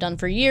something they've done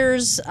for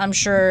years. I'm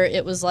sure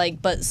it was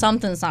like, but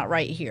something's not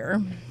right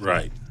here.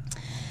 Right.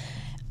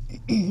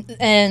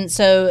 And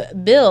so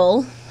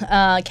Bill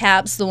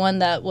Capps, the one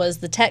that was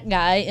the tech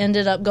guy,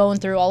 ended up going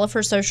through all of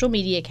her social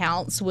media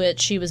accounts, which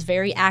she was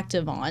very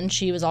active on.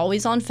 She was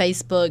always on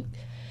Facebook.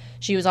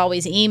 She was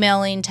always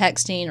emailing,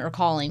 texting, or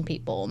calling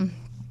people.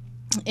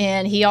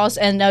 And he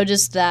also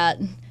noticed that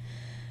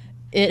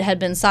it had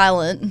been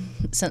silent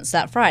since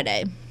that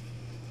Friday.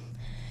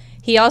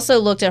 He also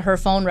looked at her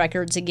phone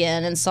records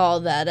again and saw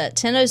that at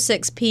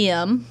 10:06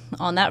 p.m.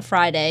 on that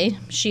Friday,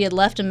 she had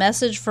left a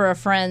message for a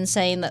friend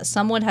saying that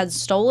someone had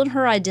stolen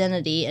her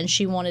identity and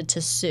she wanted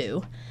to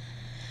sue.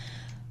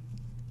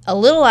 A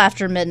little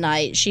after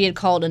midnight, she had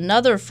called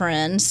another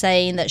friend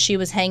saying that she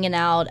was hanging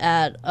out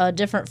at a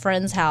different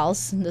friend's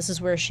house. This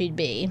is where she'd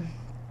be.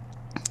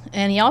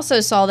 And he also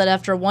saw that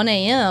after 1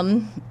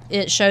 a.m.,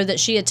 it showed that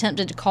she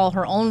attempted to call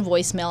her own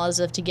voicemail as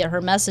if to get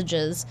her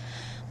messages.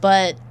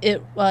 But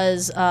it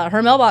was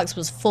her mailbox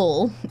was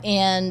full,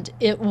 and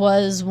it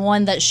was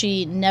one that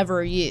she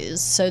never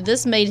used. So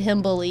this made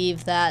him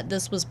believe that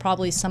this was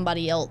probably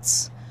somebody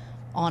else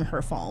on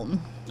her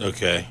phone.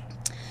 Okay.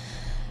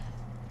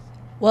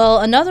 Well,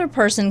 another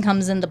person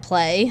comes into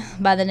play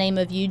by the name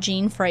of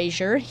Eugene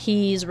Frazier.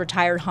 He's a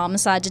retired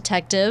homicide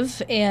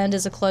detective and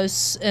is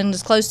close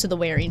to the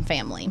Waring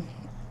family.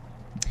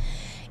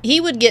 He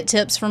would get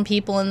tips from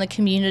people in the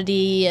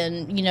community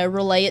and,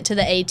 relay it to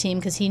the A-Team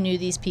because he knew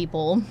these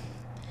people.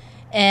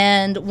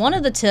 And one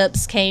of the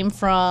tips came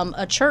from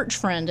a church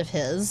friend of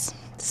his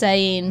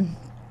saying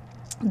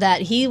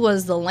that he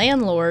was the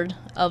landlord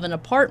of an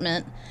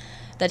apartment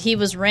that he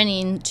was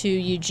renting to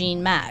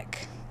Eugene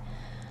Mack.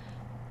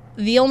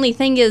 The only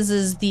thing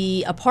is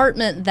the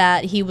apartment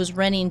that he was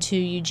renting to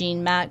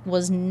Eugene Mack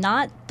was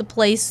not the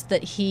place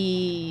that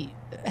he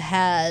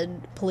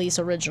had police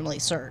originally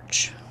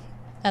search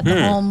at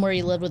the home where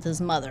he lived with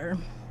his mother.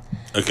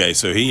 Okay,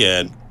 so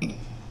he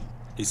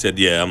said,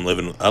 yeah,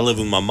 I live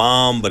with my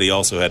mom, but he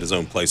also had his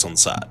own place on the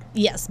side.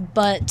 Yes,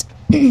 but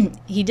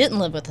he didn't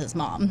live with his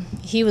mom.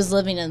 He was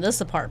living in this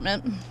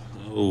apartment.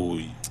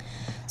 Oh,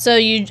 so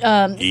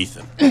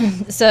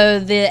Ethan. So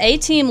the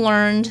A-team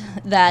learned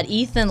that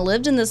Ethan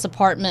lived in this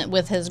apartment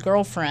with his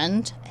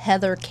girlfriend,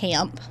 Heather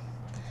Camp.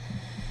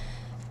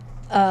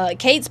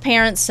 Kate's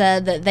parents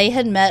said that they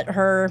had met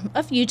her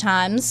a few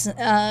times.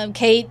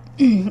 Kate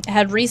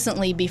had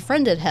recently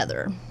befriended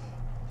Heather.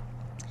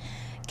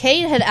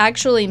 Kate had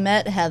actually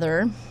met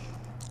Heather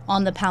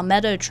on the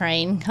Palmetto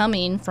train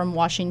coming from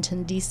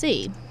Washington,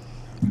 D.C.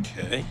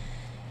 Okay.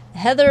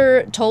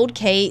 Heather told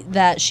Kate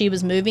that she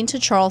was moving to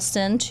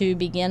Charleston to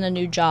begin a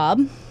new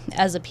job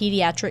as a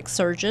pediatric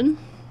surgeon.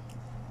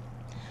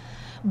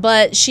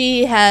 But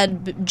she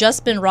had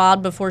just been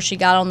robbed before she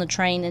got on the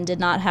train and did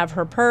not have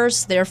her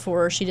purse.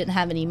 Therefore, she didn't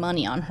have any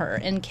money on her.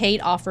 And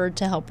Kate offered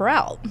to help her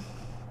out.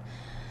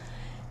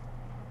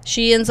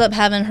 She ends up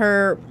having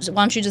her,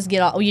 why don't you just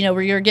get off,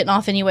 where you're getting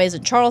off anyways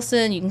at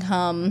Charleston, you can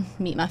come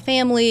meet my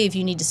family if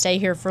you need to stay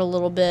here for a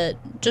little bit,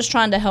 just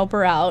trying to help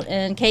her out.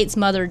 And Kate's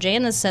mother,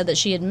 Janice, said that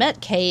she had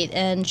met Kate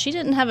and she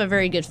didn't have a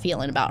very good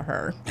feeling about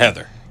her.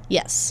 Heather.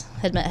 Yes,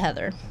 had met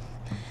Heather.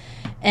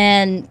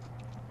 And,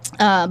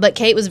 but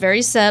Kate was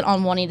very set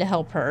on wanting to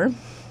help her.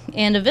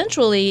 And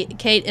eventually,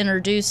 Kate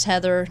introduced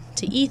Heather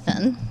to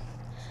Ethan.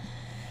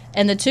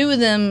 And the two of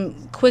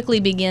them quickly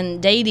began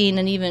dating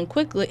and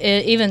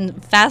even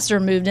faster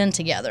moved in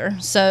together.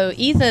 So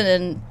Ethan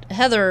and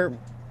Heather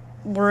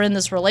were in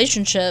this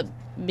relationship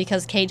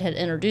because Kate had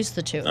introduced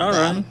the two of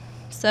them. Right.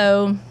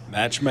 So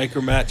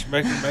Matchmaker,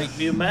 make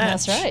me a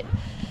match. That's right.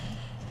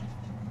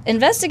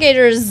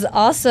 Investigators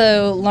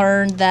also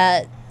learned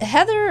that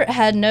Heather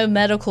had no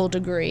medical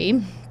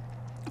degree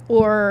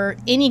or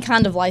any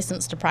kind of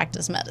license to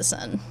practice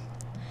medicine.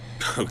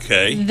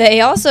 Okay.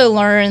 They also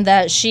learned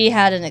that she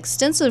had an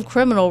extensive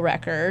criminal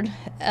record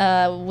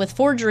with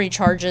forgery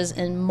charges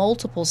in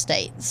multiple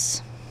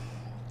states.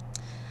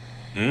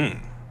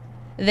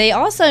 They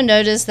also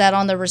noticed that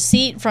on the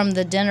receipt from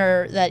the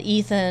dinner that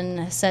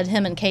Ethan said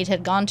him and Kate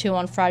had gone to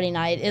on Friday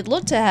night, it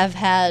looked to have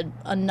had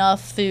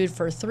enough food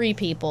for 3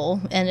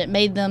 people, and it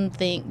made them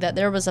think that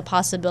there was a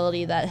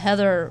possibility that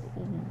Heather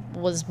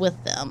was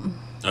with them.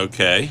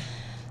 Okay.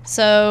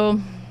 So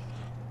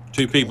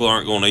 2 people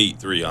aren't going to eat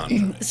 3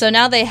 entrees. So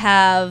now they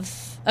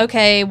have,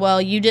 okay,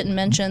 well, you didn't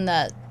mention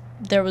that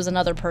there was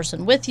another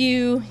person with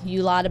you.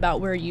 You lied about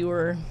where you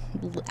were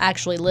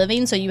actually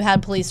living. So you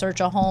had police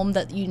search a home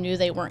that you knew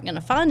they weren't going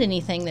to find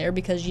anything there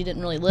because you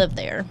didn't really live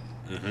there.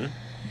 Mm-hmm.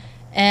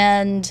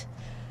 And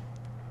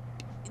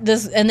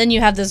then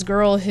you have this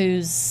girl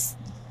who's,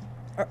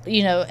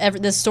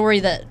 this story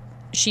that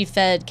she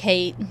fed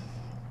Kate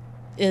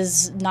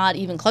is not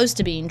even close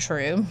to being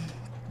true.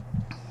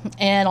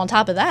 And on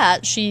top of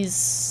that,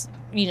 she's,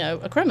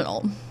 a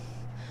criminal.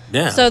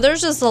 Yeah. So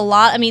there's just a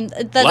lot. I mean,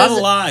 that a lot of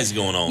lies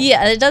going on.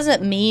 Yeah, it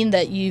doesn't mean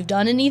that you've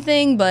done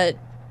anything, but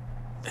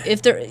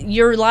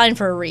you're lying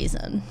for a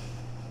reason.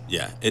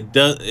 Yeah, it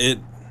does. It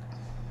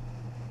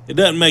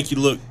doesn't make you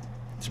look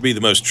to be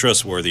the most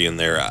trustworthy in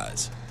their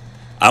eyes.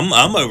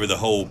 I'm over the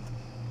whole.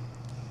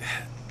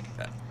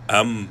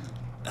 I'm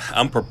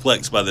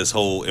perplexed by this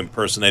whole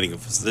impersonating a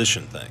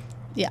physician thing.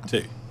 Yeah.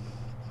 Too.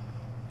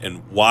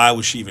 And why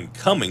was she even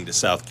coming to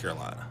South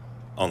Carolina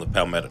on the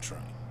Palmetto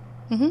train?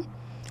 Mm-hmm.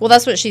 Well,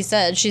 that's what she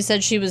said. She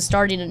said she was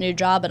starting a new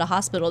job at a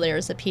hospital there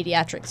as a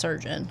pediatric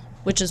surgeon,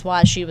 which is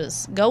why she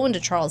was going to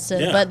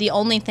Charleston. Yeah. But the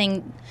only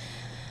thing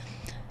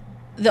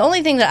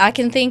that I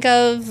can think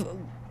of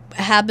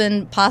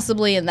happened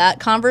possibly in that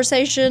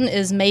conversation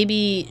is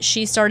maybe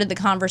she started the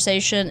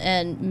conversation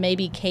and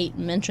maybe Kate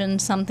mentioned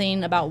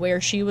something about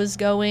where she was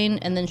going,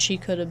 and then she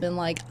could have been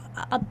like,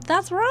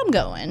 that's where I'm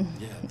going.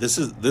 Yeah, this.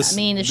 I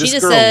mean, if this she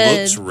just girl said,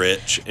 looks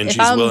rich and she's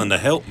willing to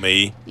help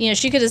me.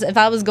 She could have. If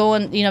I was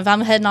going, if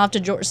I'm heading off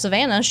to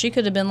Savannah, she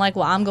could have been like,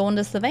 well, I'm going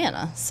to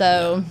Savannah.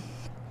 So,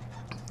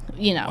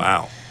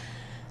 Wow.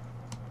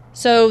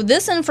 So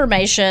this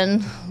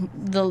information,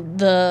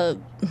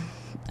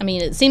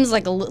 it seems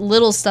like a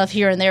little stuff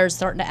here and there is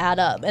starting to add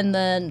up. And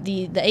then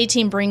the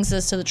A-team brings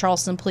this to the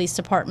Charleston Police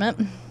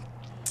Department.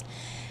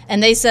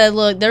 And they said,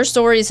 look, their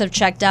stories have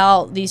checked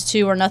out. These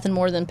 2 are nothing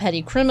more than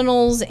petty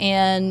criminals,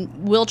 and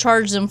we'll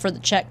charge them for the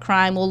check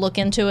crime. We'll look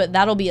into it.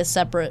 That'll be a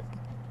separate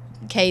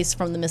case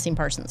from the missing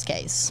persons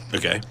case.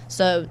 Okay.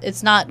 So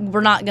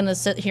we're not going to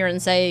sit here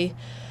and say,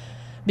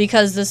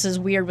 because this is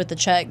weird with the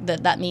check,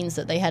 that means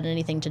that they had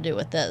anything to do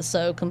with this.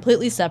 So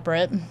completely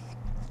separate.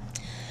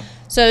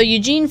 So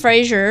Eugene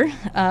Frazier,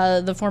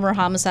 the former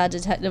homicide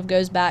detective,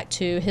 goes back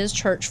to his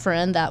church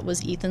friend that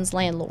was Ethan's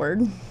landlord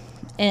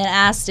and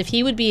asked if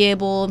he would be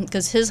able,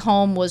 because his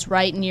home was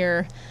right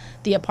near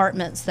the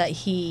apartments that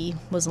he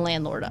was a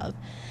landlord of,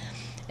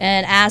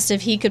 and asked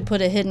if he could put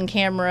a hidden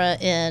camera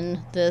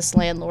in this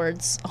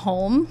landlord's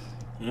home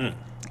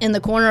in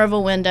the corner of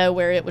a window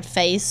where it would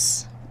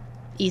face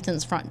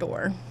Ethan's front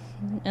door.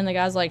 And the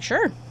guy's like,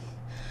 sure.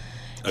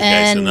 Okay,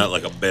 and so not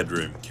like a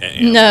bedroom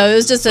cam. No, it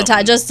was just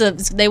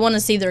they want to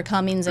see their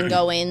comings and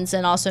goings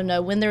and also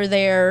know when they're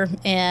there.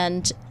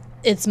 And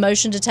it's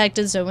motion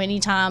detected, so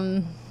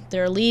anytime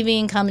they're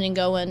leaving, coming and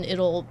going,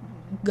 it'll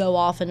go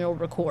off and it'll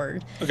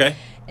record. Okay.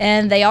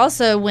 And they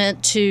also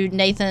went to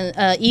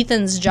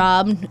Ethan's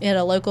job at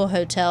a local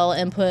hotel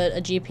and put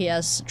a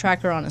GPS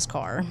tracker on his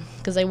car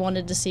because they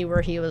wanted to see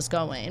where he was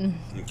going.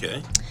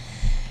 Okay.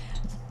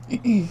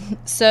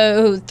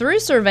 So through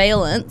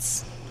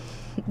surveillance,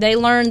 they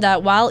learned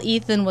that while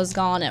Ethan was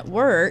gone at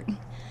work,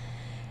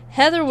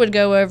 Heather would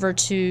go over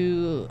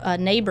to a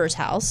neighbor's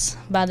house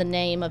by the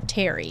name of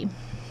Terry.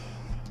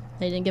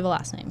 They didn't give a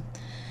last name.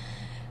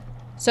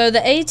 So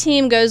the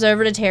A-team goes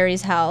over to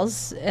Terry's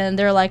house, and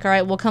they're like, all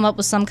right, we'll come up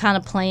with some kind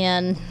of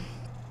plan.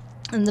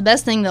 And the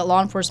best thing that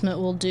law enforcement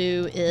will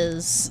do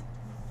is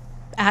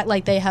act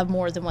like they have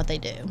more than what they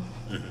do.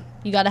 Mm-hmm.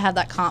 You got to have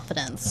that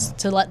confidence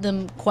to let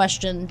them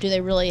question, do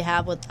they really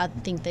have what I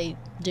think they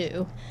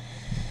do?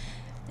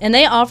 And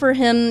they offer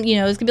him, it's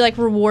going to be like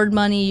reward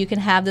money. You can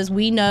have this.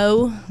 We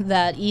know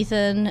that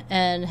Ethan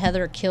and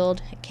Heather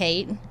killed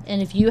Kate,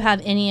 and if you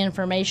have any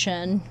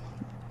information,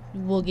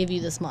 we'll give you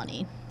this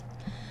money.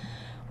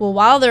 Well,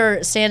 while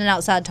they're standing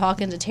outside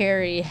talking to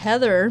Terry,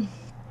 Heather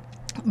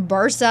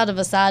bursts out of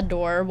a side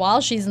door while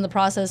she's in the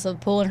process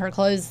of pulling her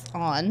clothes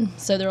on.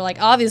 So they're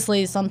like,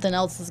 obviously something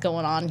else is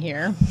going on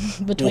here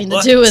between the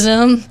two of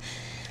them.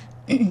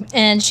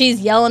 And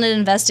she's yelling at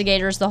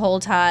investigators the whole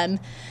time.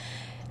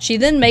 She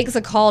then makes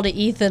a call to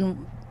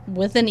Ethan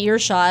within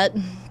earshot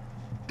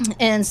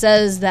and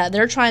says that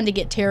they're trying to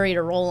get Terry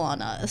to roll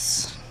on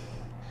us.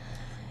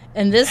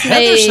 And this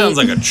Heather sounds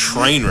like a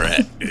train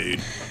wreck,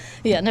 dude.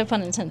 Yeah, no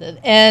pun intended.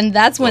 And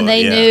that's when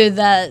they knew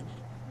that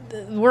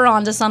we're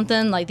onto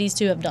something, like these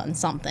two have done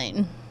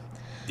something.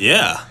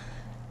 Yeah.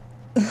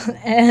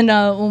 And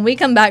when we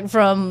come back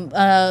from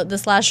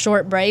this last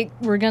short break,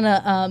 we're going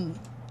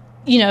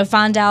to,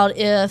 find out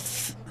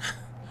if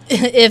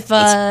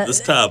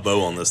let's tie a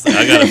bow on this thing.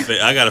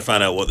 I gotta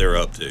find out what they're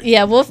up to.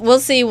 Yeah, we'll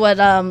see what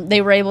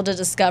they were able to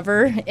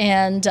discover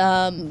and,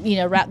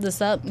 wrap this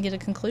up and get a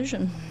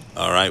conclusion.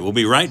 All right, we'll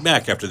be right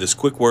back after this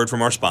quick word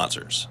from our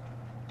sponsors.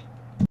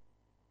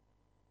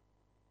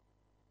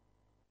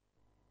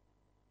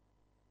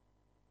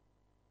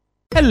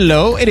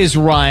 Hello, it is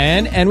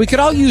Ryan, and we could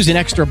all use an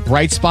extra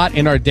bright spot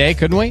in our day,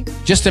 couldn't we?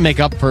 Just to make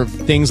up for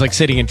things like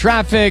sitting in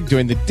traffic,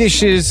 doing the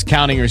dishes,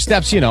 counting your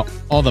steps,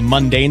 all the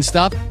mundane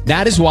stuff.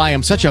 That is why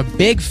I'm such a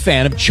big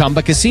fan of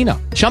Chumba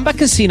Casino. Chumba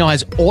Casino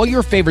has all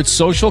your favorite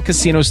social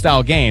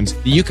casino-style games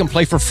that you can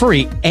play for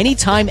free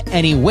anytime,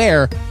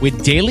 anywhere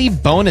with daily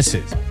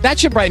bonuses. That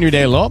should brighten your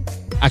day a little.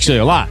 Actually,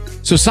 a lot.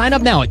 So sign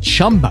up now at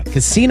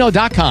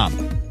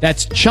ChumbaCasino.com.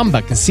 That's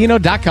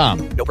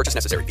ChumbaCasino.com. No purchase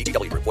necessary.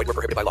 VGW Group. Void where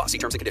prohibited by law. See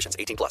terms and conditions.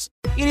 18+.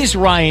 It is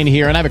Ryan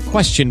here, and I have a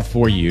question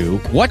for you.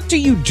 What do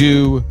you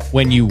do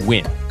when you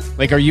win?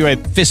 Like, are you a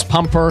fist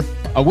pumper,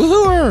 a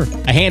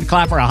woohooer, a hand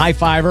clapper, a high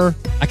fiver?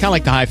 I kind of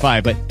like the high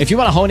five, but if you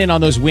want to hone in on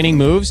those winning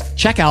moves,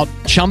 check out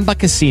Chumba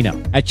Casino.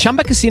 At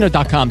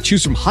ChumbaCasino.com,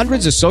 choose from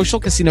hundreds of social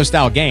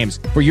casino-style games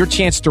for your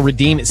chance to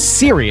redeem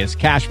serious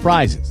cash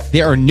prizes.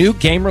 There are new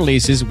game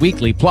releases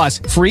weekly, plus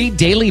free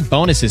daily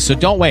bonuses, so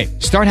don't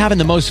wait. Start having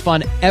the most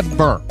fun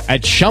ever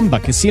at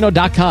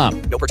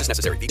ChumbaCasino.com. No purchase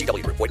necessary.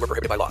 VGW Group. Void where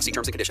prohibited by law. See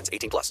terms and conditions.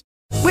 18+.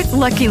 With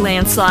Lucky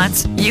Land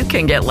Slots, you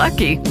can get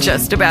lucky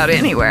just about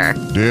anywhere.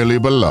 Dearly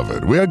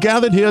beloved, we are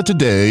gathered here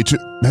today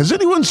to... Has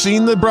anyone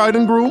seen the bride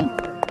and groom?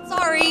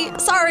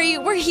 Sorry,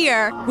 we're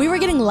here. We were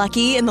getting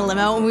lucky in the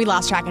limo and we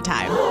lost track of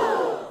time.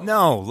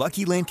 No,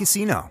 Lucky Land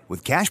Casino,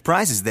 with cash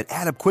prizes that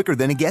add up quicker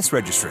than a guest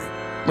registry.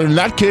 In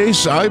that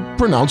case, I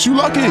pronounce you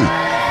lucky.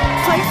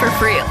 Play for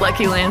free at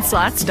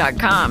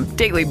LuckyLandSlots.com.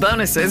 Daily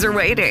bonuses are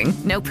waiting.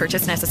 No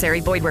purchase necessary.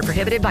 Void where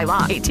prohibited by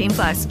law.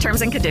 18+.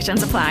 Terms and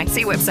conditions apply.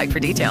 See website for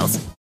details.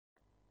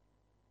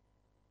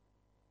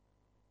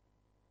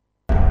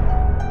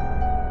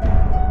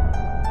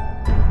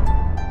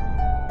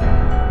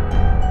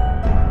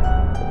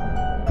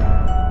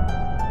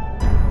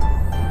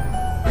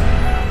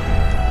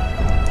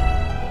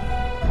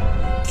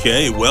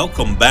 Okay,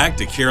 welcome back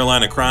to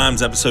Carolina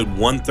Crimes, episode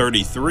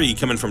 133,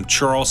 coming from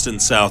Charleston,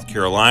 South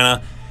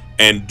Carolina.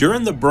 And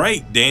during the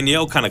break,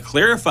 Danielle kind of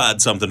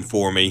clarified something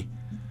for me.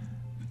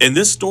 In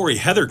this story,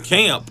 Heather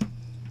Camp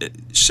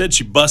said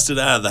she busted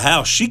out of the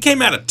house. She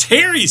came out of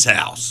Terry's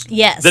house.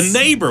 Yes. The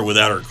neighbor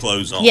without her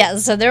clothes on. Yeah,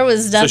 so there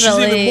was definitely... So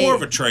she's even more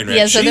of a train wreck.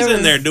 Yeah, so she's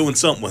in there doing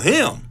something with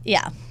him.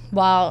 Yeah,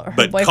 while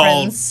her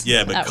boyfriend's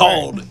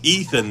called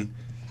Ethan.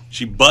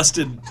 She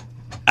busted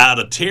out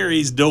of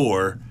Terry's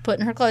door,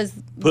 putting her clothes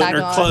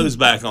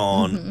back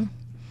on.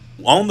 Mm-hmm.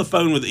 on the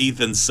phone with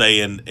Ethan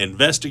saying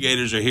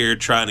investigators are here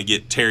trying to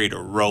get Terry to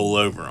roll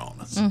over on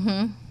us.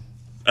 Mm-hmm.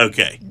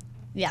 Okay.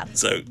 Yeah.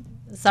 So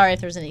sorry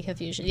if there's any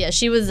confusion. Yeah,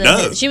 she was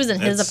in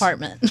his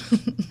apartment.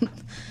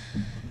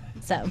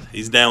 So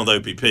he's down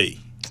with OPP.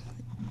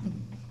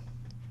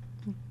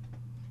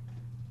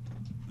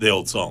 The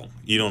old song.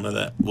 You don't know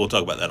that? We'll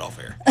talk about that off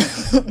air.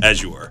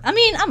 As you were. I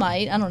mean, I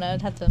might. I don't know.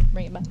 I'd have to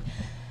bring it back.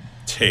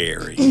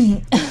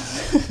 Terry.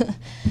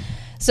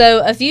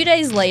 So a few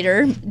days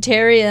later,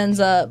 Terry ends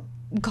up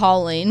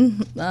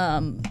calling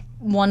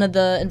one of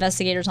the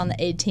investigators on the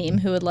A team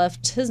who had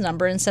left his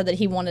number and said that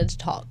he wanted to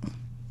talk.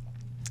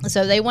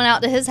 So they went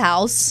out to his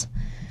house,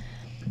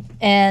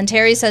 and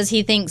Terry says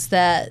he thinks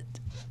that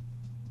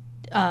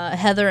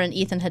Heather and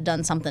Ethan had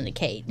done something to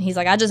Kate. He's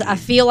like, I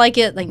feel like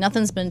it, like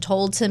nothing's been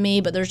told to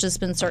me, but there's just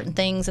been certain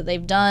things that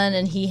they've done.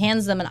 And he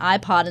hands them an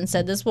iPod and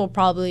said, this will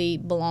probably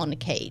belong to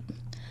Kate.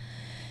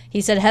 He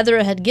said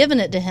Heather had given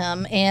it to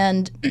him,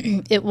 and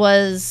it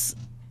was,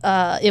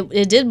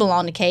 it did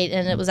belong to Kate,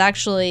 and it was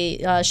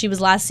actually, she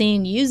was last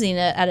seen using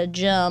it at a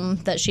gym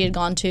that she had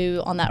gone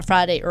to on that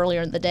Friday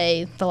earlier in the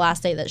day, the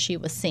last day that she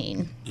was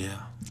seen.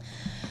 Yeah.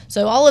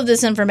 So all of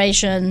this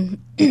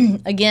information,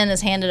 again,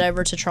 is handed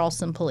over to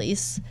Charleston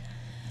police.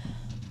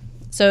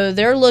 So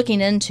they're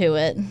looking into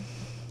it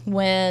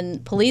when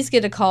police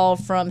get a call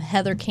from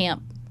Heather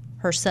Camp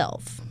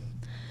herself,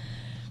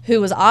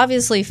 who was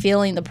obviously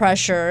feeling the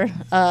pressure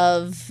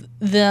of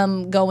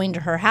them going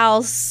to her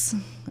house,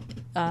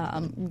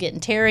 getting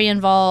Terry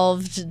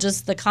involved,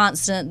 just the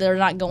constant, they're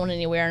not going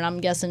anywhere. And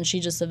I'm guessing she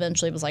just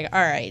eventually was like,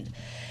 all right.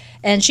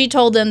 And she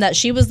told them that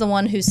she was the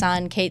one who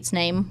signed Kate's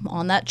name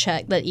on that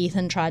check that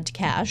Ethan tried to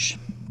cash.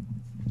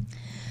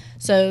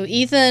 So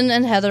Ethan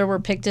and Heather were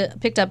picked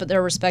up at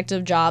their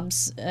respective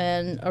jobs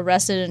and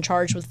arrested and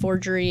charged with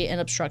forgery and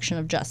obstruction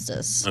of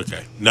justice.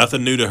 Okay.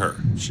 Nothing new to her.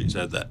 She's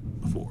had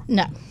that before.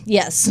 No.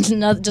 Yes.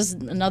 No, just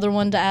another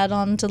one to add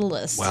on to the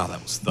list. Wow,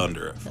 that was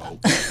thunder,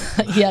 folks.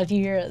 Yeah, if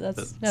you hear it,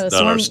 that's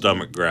done our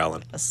stomach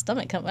growling. A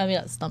storm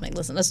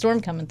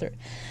coming through.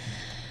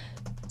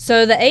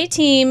 So the A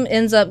team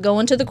ends up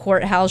going to the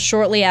courthouse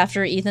shortly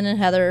after Ethan and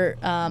Heather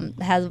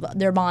had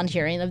their bond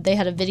hearing. They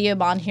had a video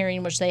bond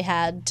hearing, which they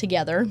had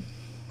together.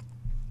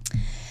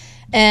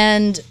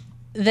 And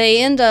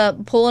they end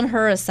up pulling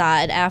her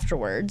aside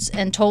afterwards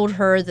and told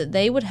her that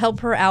they would help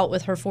her out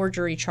with her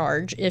forgery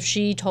charge if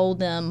she told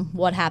them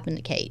what happened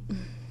to Kate.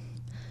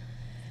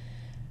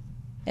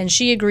 And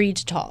she agreed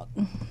to talk.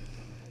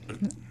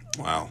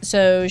 Wow.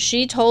 So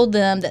she told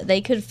them that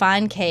they could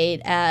find Kate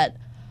at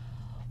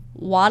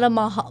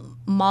Wadmalaw.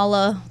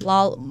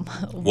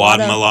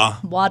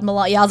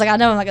 Yeah, I was like, I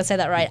know I'm not going to say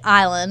that right.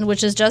 Island,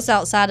 which is just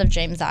outside of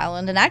James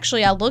Island. And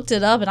actually, I looked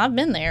it up, and I've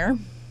been there.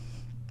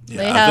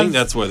 Yeah, I think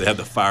that's where they have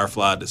the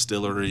Firefly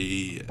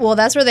Distillery. Well,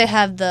 that's where they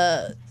have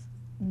the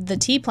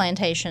tea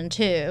plantation,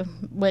 too,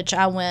 which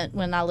I went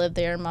when I lived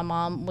there. And my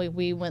mom,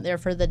 we went there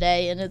for the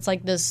day. And it's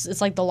like this,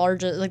 it's like the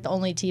largest, like the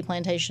only tea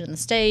plantation in the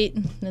state.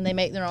 And they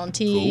make their own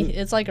tea. Cool.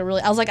 It's like I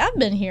was like, I've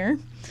been here.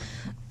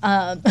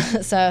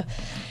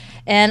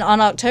 And on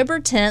October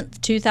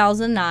 10th,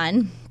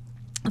 2009,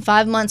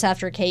 5 months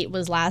after Kate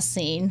was last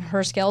seen,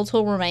 her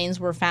skeletal remains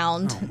were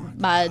found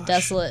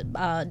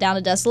down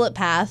a desolate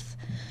path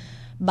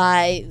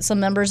by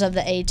some members of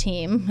the A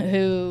team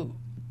who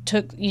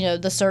took,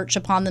 the search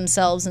upon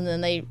themselves, and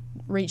then they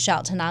reached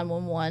out to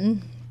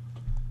 911,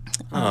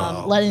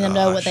 letting them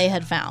know what they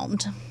had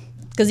found.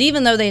 Because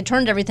even though they had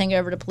turned everything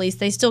over to police,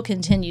 they still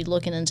continued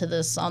looking into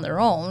this on their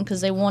own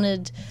because they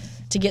wanted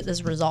to get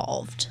this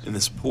resolved. And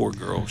this poor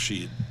girl,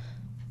 she'd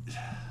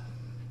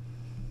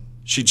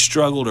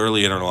struggled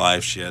early in her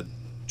life. She had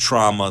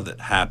trauma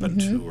that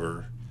happened to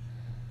her,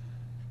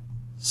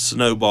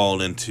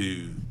 snowballed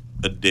into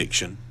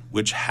addiction,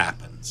 which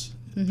happens.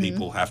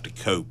 People have to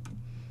cope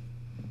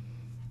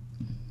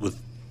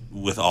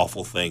with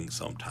awful things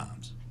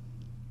sometimes.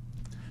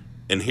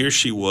 And here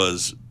she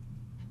was,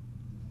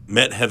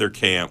 met Heather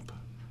Camp,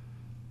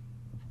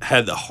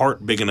 had the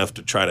heart big enough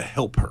to try to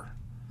help her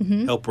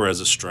as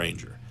a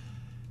stranger.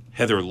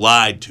 Heather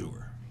lied to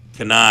her,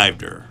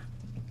 connived her,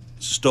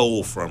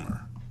 stole from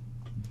her.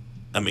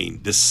 I mean,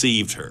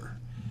 deceived her.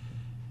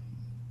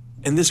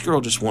 And this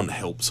girl just wanted to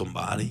help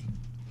somebody.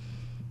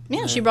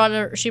 Yeah, she brought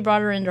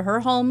her into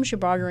her home. She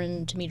brought her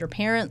in to meet her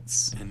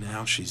parents. And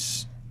now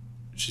she's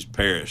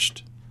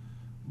perished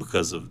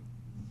because of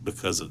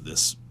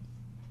this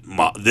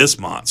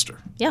monster.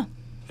 Yeah.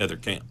 Heather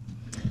Camp.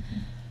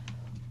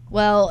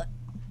 Well,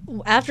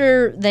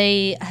 after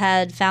they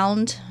had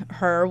found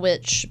her,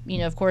 which,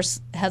 of course,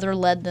 Heather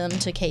led them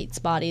to Kate's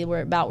body,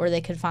 where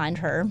they could find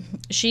her.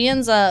 She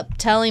ends up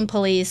telling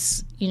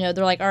police, they're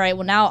like, all right,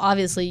 well, now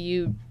obviously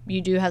you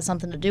do have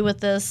something to do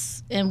with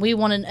this, and you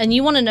want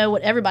to know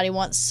what everybody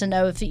wants to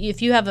know.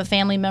 If you have a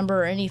family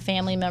member or any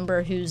family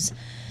member who's,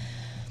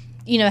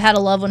 had a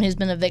loved one who's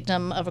been a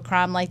victim of a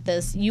crime like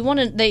this,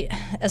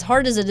 as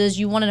hard as it is,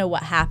 you want to know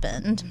what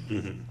happened.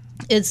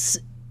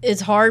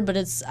 It's hard, but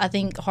it's, I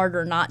think,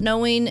 harder not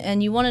knowing,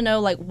 and you want to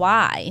know,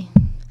 why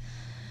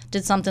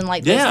did something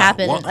like this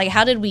happen? Like,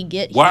 how did we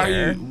get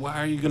here? Why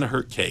are you going to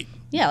hurt Kate?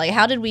 Yeah, like,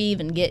 how did we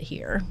even get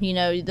here? You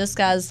know, this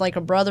guy's like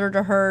a brother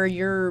to her.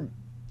 You're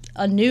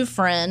a new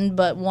friend,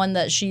 but one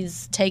that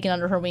she's taken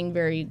under her wing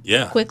very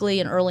quickly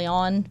and early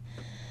on.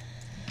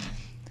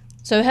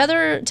 So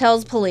Heather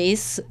tells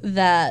police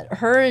that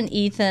her and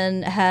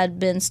Ethan had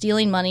been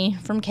stealing money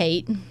from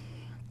Kate.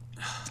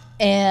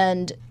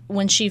 And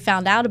when she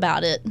found out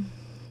about it,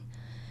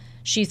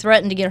 she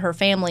threatened to get her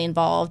family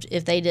involved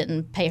if they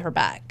didn't pay her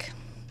back,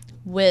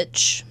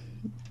 which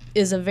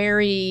is a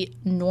very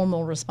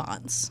normal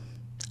response.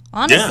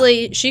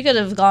 Honestly, she could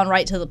have gone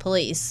right to the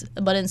police,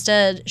 but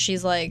instead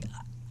she's like,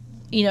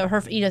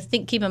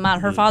 keep in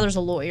mind her father's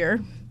a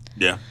lawyer.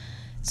 Yeah.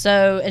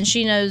 So, and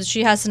she knows,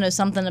 she has to know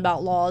something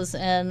about laws,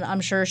 and I'm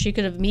sure she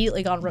could have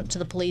immediately gone to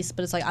the police,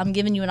 but it's like, I'm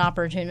giving you an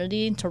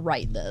opportunity to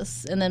write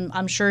this. And then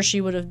I'm sure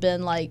she would have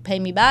been like, pay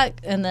me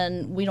back, and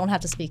then we don't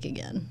have to speak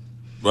again.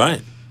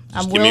 Right.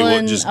 Give me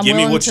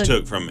what you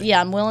took from me. Yeah,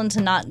 I'm willing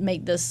to not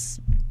make this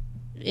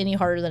any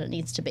harder than it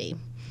needs to be.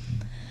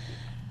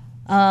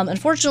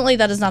 Unfortunately,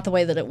 that is not the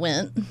way that it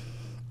went.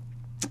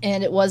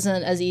 And it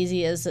wasn't as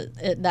easy as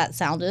that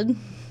sounded.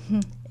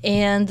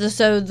 And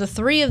so the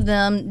three of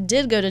them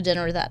did go to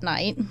dinner that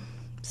night.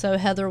 So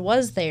Heather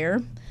was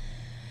there.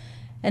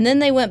 And then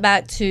they went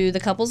back to the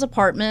couple's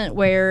apartment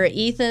where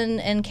Ethan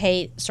and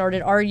Kate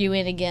started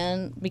arguing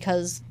again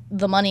because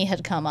the money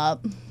had come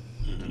up.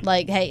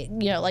 Like, hey,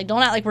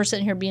 don't act like we're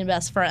sitting here being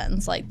best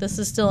friends. Like, this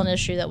is still an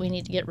issue that we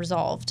need to get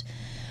resolved.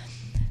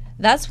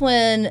 That's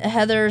when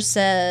Heather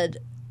said,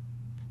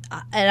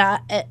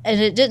 and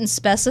it didn't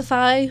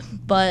specify,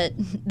 but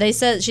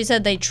she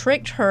said they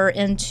tricked her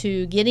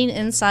into getting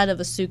inside of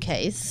a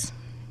suitcase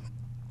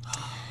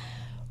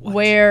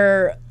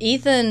where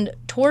Ethan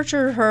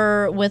tortured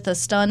her with a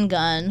stun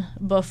gun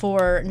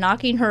before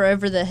knocking her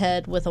over the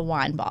head with a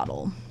wine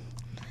bottle.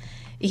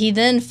 He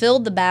then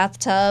filled the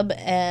bathtub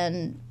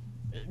and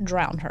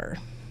drowned her.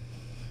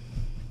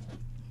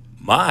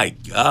 My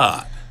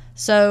God.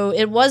 So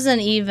it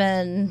wasn't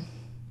even...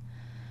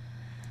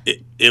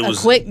 It was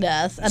a quick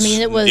death. I mean,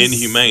 it was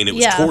inhumane. It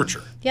was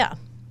torture. Yeah.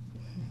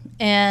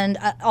 And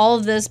all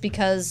of this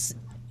because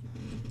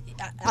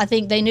I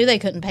think they knew they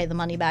couldn't pay the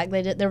money back.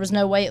 There was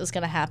no way it was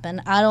going to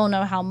happen. I don't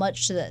know how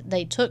much that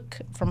they took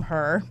from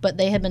her, but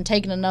they had been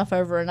taking enough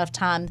over enough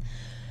time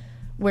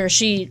where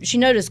she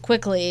noticed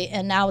quickly,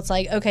 and now it's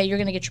like, okay, you're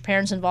going to get your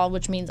parents involved,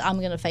 which means I'm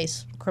going to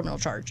face criminal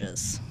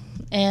charges.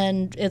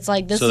 And it's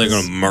like this. So they're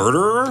going to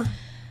murder her?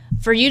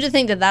 For you to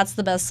think that that's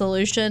the best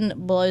solution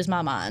blows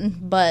my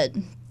mind, but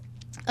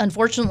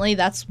unfortunately,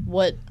 that's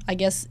what I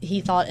guess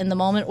he thought in the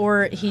moment,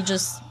 or he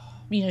just,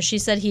 she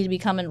said he'd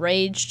become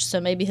enraged, so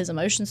maybe his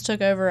emotions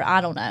took over. I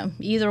don't know.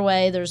 Either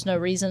way, there's no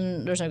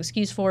reason, there's no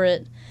excuse for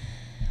it.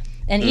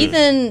 And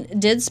Ethan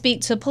did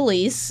speak to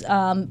police.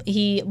 But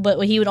he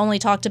would only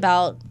talked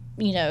about,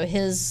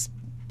 his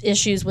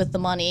issues with the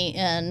money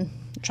and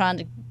trying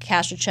to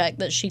cash a check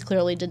that she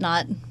clearly did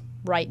not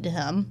write to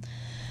him.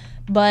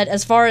 But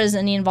as far as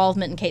any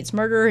involvement in Kate's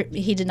murder,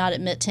 he did not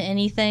admit to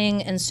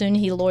anything, and soon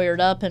he lawyered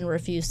up and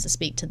refused to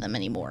speak to them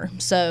anymore.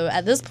 So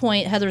at this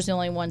point, Heather's the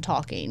only one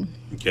talking.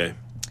 Okay.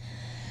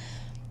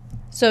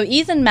 So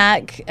Ethan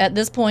Mack at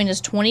this point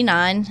is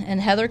 29,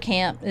 and Heather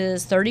Camp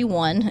is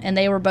 31, and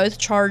they were both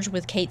charged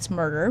with Kate's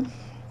murder.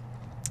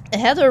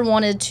 Heather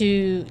wanted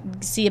to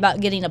see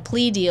about getting a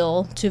plea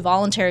deal to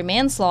voluntary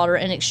manslaughter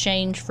in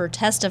exchange for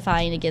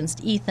testifying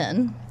against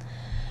Ethan.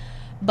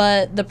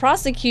 But the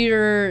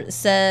prosecutor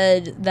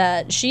said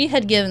that she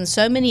had given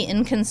so many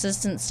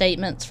inconsistent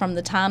statements from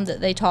the time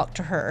that they talked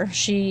to her.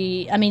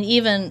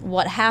 Even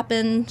what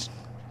happened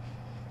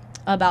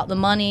about the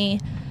money,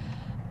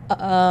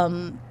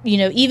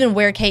 even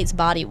where Kate's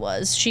body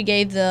was. She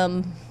gave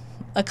them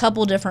a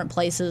couple different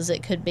places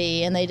it could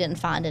be, and they didn't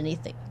find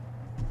anything.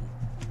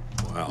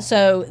 Wow.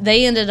 So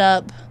they ended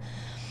up,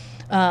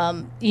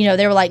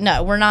 they were like,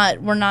 no, we're not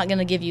going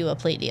to give you a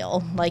plea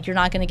deal. Like, you're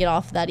not going to get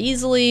off that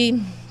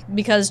easily.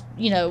 Because,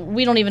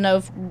 we don't even know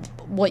if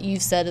what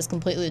you've said is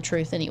completely the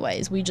truth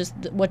anyways.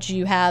 What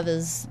you have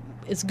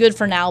it's good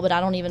for now, but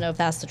I don't even know if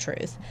that's the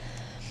truth.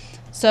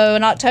 So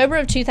in October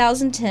of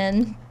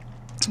 2010,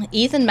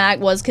 Ethan Mack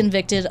was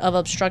convicted of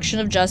obstruction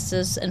of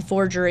justice and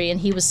forgery, and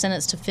he was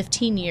sentenced to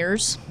 15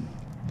 years.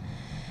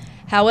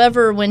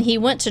 However, when he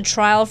went to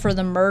trial for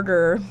the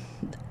murder,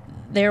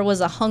 there was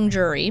a hung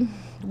jury,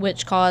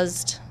 which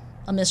caused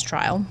a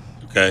mistrial.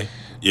 Okay.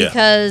 Yeah.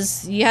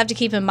 Because you have to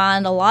keep in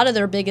mind, a lot of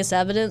their biggest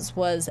evidence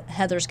was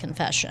Heather's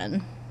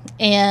confession.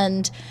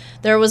 And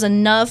there was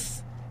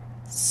enough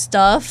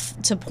stuff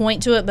to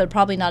point to it, but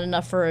probably not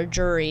enough for a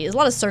jury. It's a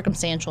lot of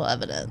circumstantial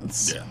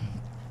evidence. Yeah.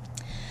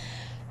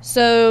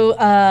 So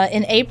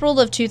in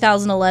April of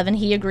 2011,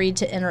 he agreed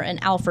to enter an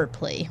Alford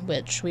plea,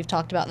 which we've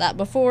talked about that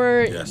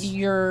before. Yes.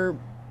 You're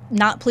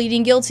not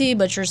pleading guilty,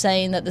 but you're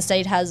saying that the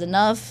state has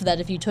enough that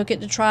if you took it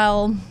to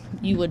trial,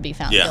 you would be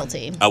found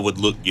guilty. I would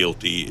look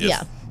guilty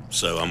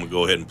so I'm going to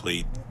go ahead and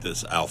plead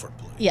this Alford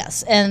plea.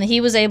 Yes, and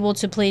he was able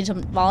to plead to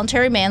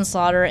voluntary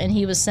manslaughter, and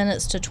he was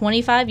sentenced to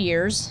 25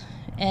 years.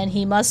 and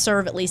he must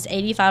serve at least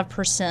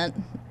 85%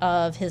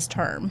 of his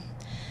term.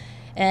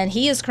 And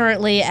he is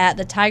currently at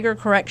the Tiger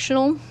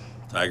Correctional.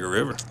 Tiger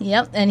River.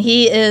 Yep, and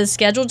he is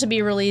scheduled to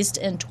be released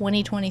in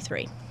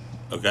 2023.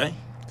 Okay.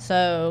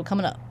 So,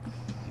 coming up.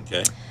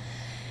 Okay.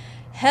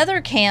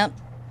 Heather Camp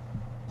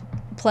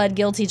pled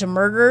guilty to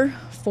murder,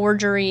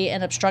 forgery,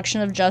 and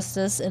obstruction of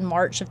justice in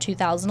March of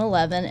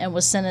 2011 and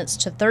was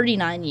sentenced to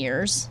 39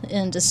 years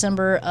in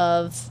December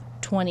of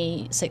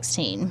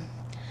 2016.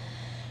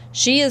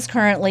 She is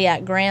currently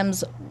at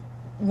Graham's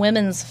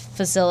Women's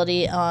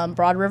Facility on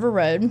Broad River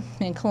Road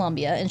in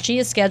Columbia, and she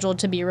is scheduled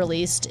to be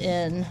released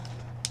in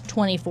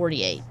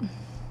 2048.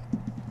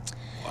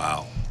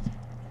 Wow.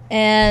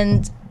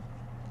 And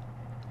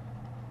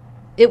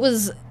it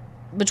was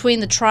between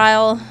the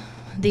trial,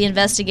 the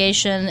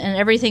investigation, and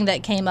everything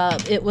that came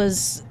up, it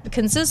was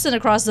consistent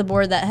across the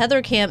board that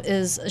Heather Camp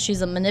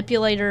she's a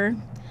manipulator.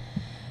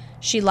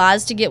 She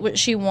lies to get what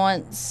she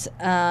wants,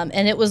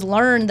 and it was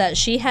learned that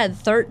she had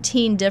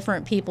 13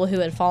 different people who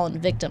had fallen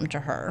victim to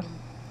her.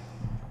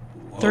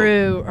 Whoa.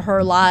 Through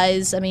her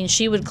lies. I mean,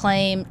 she would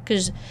claim,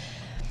 because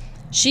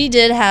she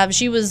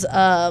was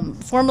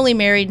formerly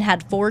married and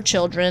had 4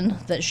 children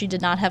that she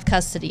did not have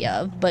custody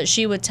of, but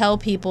she would tell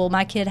people,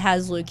 my kid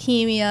has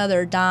leukemia,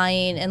 they're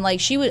dying, and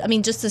like she would, I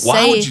mean, just to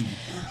say,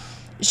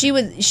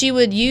 she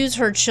would use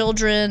her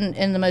children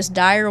in the most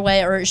dire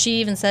way, or she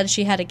even said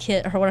she had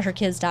one of her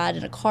kids died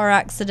in a car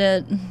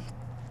accident,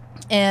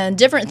 and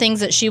different things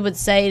that she would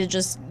say to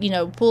just,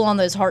 pull on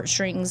those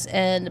heartstrings,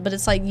 but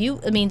it's like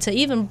to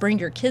even bring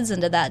your kids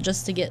into that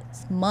just to get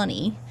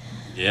money.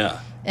 Yeah.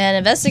 And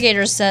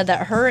investigators said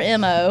that her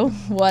MO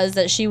was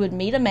that she would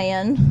meet a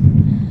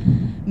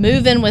man,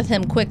 move in with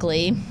him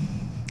quickly,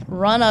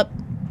 run up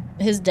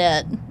his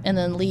debt, and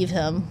then leave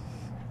him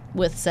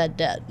with said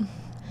debt.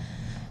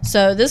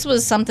 So this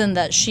was something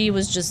that she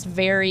was just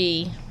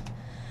very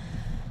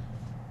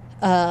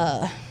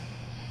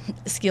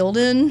skilled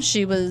in.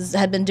 She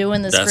had been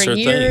doing this for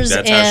years.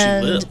 That's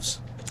how she lives.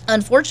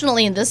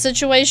 Unfortunately, in this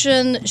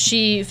situation,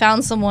 she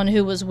found someone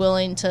who was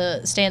willing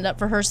to stand up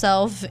for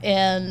herself,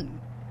 and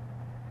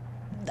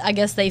I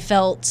guess they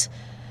felt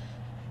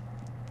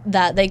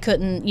that they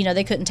couldn't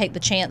take the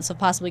chance of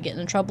possibly getting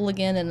in trouble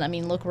again. And I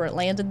mean, look where it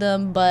landed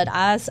them. But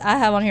I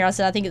have on here, I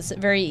said, I think it's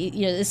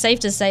it's safe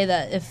to say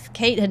that if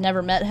Kate had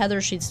never met Heather,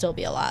 she'd still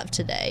be alive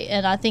today.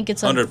 And I think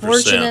it's 100%.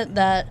 Unfortunate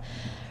that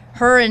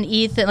her and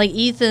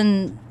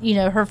Ethan,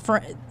 her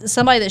friend,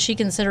 somebody that she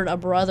considered a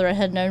brother and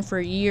had known for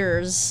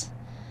years,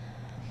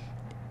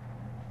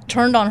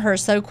 turned on her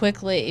so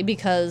quickly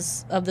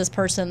because of this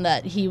person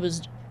that he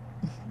was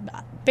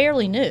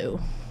barely knew.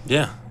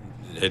 Yeah,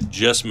 had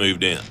just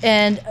moved in.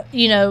 And,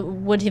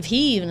 would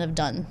he even have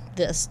done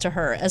this to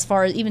her as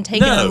far as even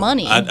taking her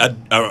money?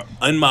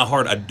 In my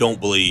heart, I don't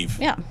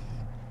believe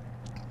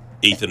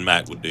Ethan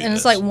Mack would do this. And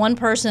it's like one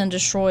person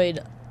destroyed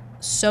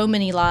so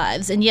many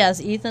lives. And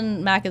yes,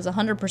 Ethan Mack is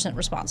 100%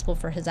 responsible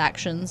for his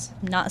actions.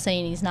 I'm not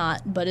saying he's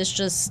not, but it's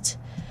just...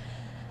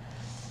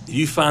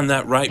 You find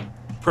that right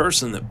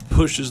person that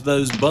pushes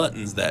those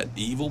buttons, that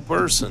evil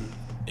person,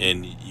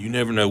 and you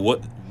never know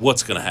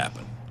what's going to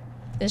happen.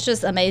 It's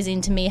just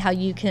amazing to me how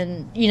you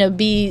can,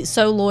 be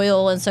so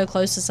loyal and so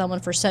close to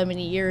someone for so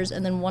many years,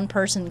 and then one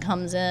person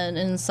comes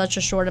in such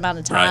a short amount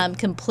of time,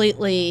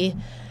 completely,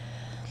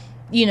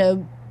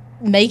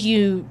 make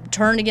you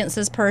turn against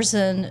this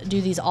person, do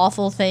these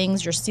awful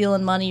things, you're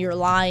stealing money, you're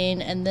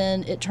lying, and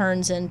then it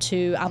turns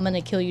into, I'm going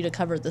to kill you to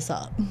cover this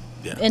up.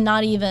 Yeah. And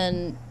not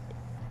even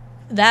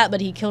that,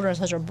 but he killed her in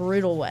such a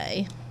brutal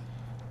way.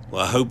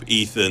 Well, I hope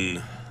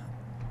Ethan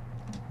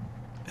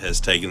has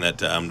taken that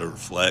time to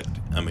reflect.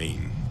 I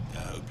mean, I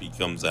hope he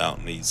comes out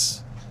and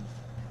he's...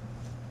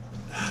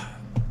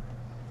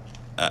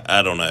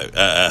 I don't know.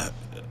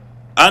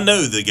 I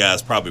know the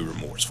guy's probably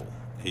remorseful.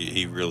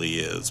 He really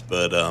is.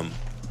 But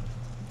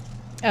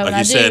like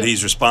you said,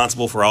 he's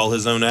responsible for all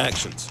his own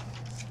actions.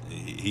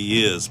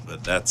 He is,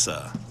 but that's...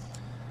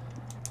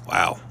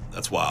 wow,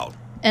 that's wild.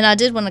 And I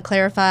did want to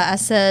clarify. I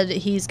said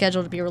he's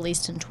scheduled to be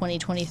released in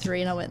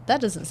 2023, and I went,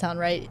 that doesn't sound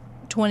right.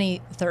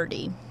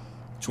 2030.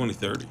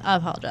 2030. I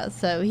apologize.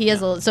 So he has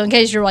so in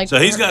case you're like, so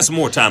he's got some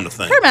more time to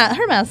think.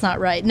 Her math's not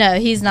right. No,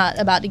 he's not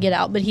about to get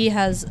out, but he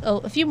has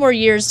a few more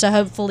years to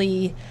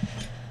hopefully.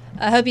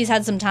 I hope he's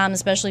had some time,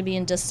 especially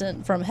being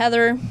distant from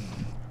Heather,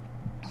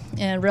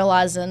 and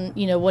realizing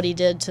what he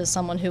did to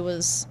someone who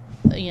was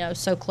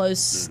so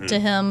close to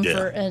him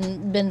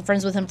and been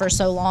friends with him for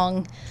so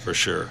long. For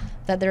sure.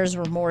 That there's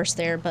remorse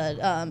there, but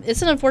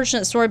it's an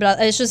unfortunate story. But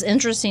it's just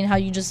interesting how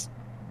you just.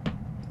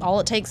 All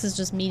it takes is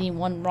just meeting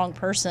one wrong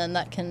person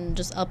that can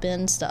just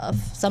upend stuff.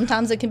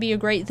 Sometimes it can be a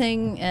great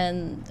thing,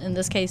 and in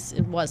this case,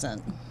 it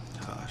wasn't.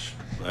 Gosh.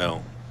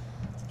 Well,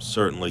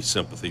 certainly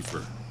sympathy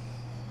for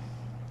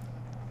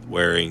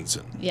Warings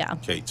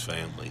and Kate's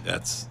family.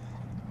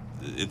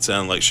 It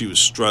sounded like she was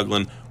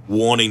struggling,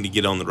 wanting to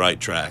get on the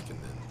right track, and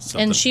then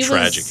something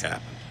tragic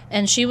happened.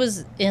 And she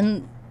was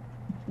in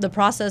the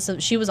process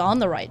of, she was on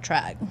the right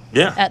track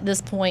at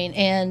this point,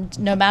 and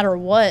no matter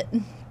what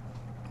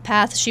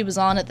path she was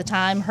on at the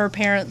time. Her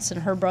parents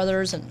and her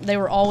brothers, and they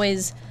were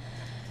always,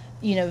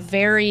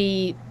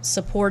 very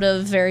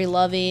supportive, very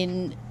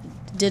loving,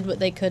 did what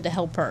they could to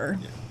help her.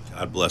 Yeah,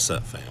 God bless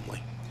that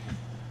family.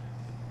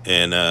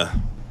 And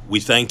we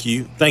thank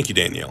you. Thank you,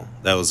 Danielle.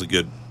 That was a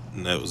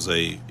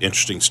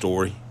interesting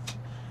story.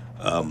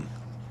 And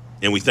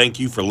we thank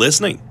you for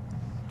listening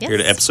here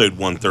to episode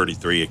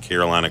 133 of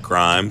Carolina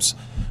Crimes.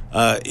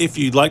 If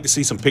you'd like to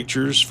see some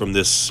pictures from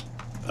this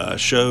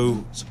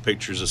show, some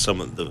pictures of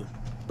some of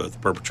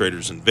both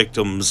perpetrators and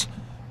victims,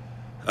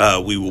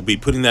 we will be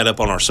putting that up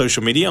on our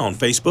social media on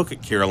Facebook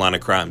at Carolina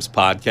Crimes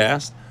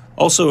Podcast.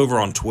 Also over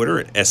on Twitter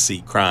at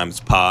SC Crimes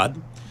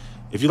Pod.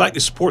 If you'd like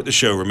to support the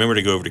show, remember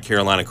to go over to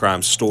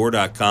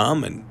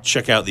CarolinaCrimesStore.com and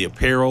check out the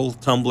apparel,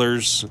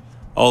 tumblers,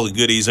 all the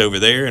goodies over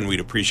there, and we'd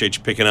appreciate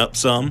you picking up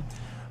some.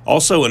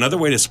 Also, another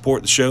way to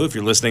support the show, if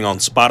you're listening on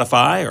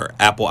Spotify or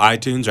Apple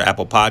iTunes or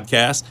Apple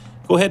Podcasts,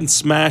 go ahead and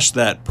smash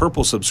that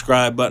purple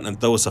subscribe button and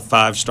throw us a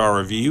 5-star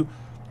review.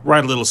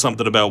 Write a little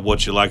something about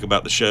what you like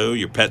about the show,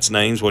 your pets'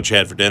 names, what you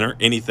had for dinner,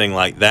 anything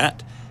like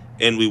that.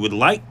 And we would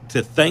like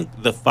to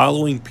thank the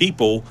following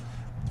people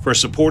for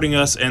supporting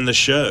us and the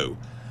show.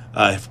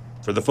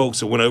 For the folks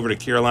that went over to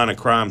Carolina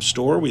Crime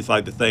Store, we'd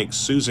like to thank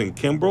Susan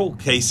Kimbrell,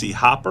 Casey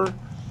Hopper.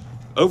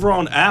 Over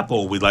on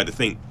Apple, we'd like to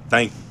thank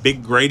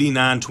Big Grady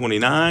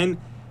 929,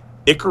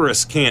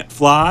 Icarus Can't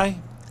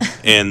Fly,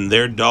 and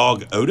their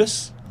dog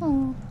Otis.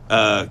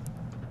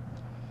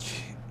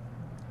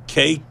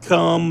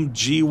 KCOME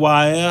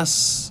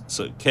GYS,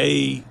 so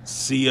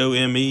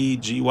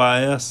KCOME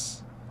GYS.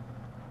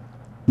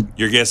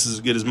 Your guess is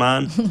as good as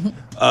mine.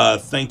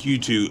 Thank you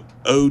to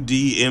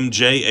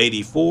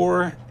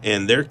ODMJ84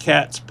 and their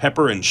cats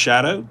Pepper and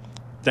Shadow.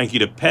 Thank you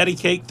to Patty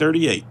Cake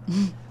 38.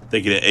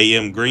 Thank you to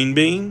AM Green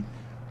Bean.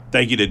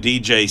 Thank you to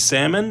DJ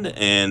Salmon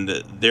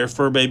and their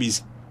fur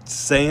babies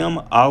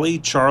Sam, Ollie,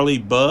 Charlie,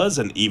 Buzz,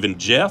 and even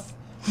Jeff.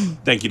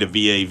 Thank you to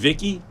VA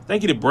Vicky.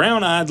 Thank you to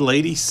Brown Eyed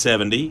Lady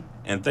 70.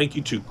 And thank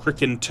you to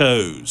Cricken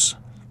Toes.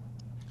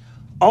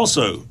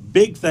 Also,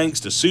 big thanks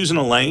to Susan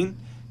Elaine,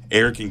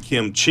 Eric and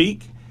Kim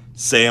Cheek,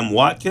 Sam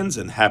Watkins,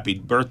 and happy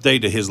birthday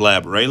to his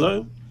lab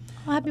Raylo.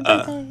 Oh, happy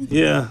birthday.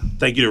 Yeah.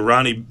 Thank you to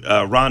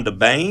Rhonda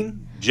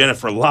Bain,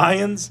 Jennifer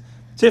Lyons,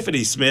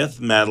 Tiffany Smith,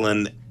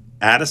 Madeline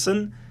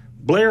Addison,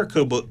 Blair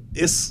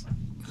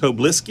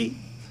Kobliski,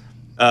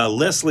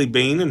 Leslie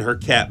Bean and her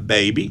cat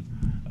Baby,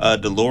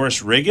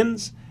 Dolores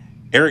Riggins,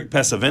 Eric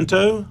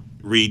Pesavento,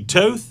 Reed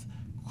Toth,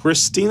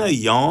 Christina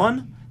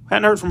Yawn.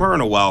 Hadn't heard from her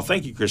in a while.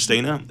 Thank you,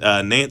 Christina.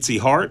 Nancy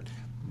Hart,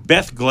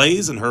 Beth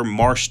Glaze and her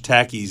Marsh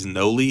Tackies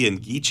Noli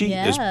and Geechee.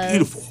 Yes. Those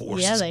beautiful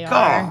horses. Yeah, they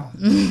God.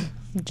 are.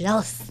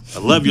 Jealous. I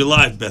love your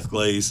life, Beth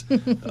Glaze.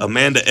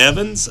 Amanda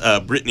Evans,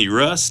 Brittany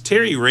Russ,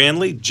 Terry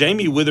Ranley,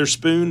 Jamie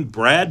Witherspoon,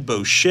 Brad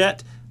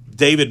Bochette,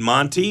 David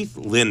Monteith,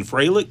 Lynn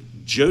Freilich,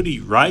 Jody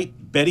Wright,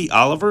 Betty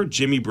Oliver,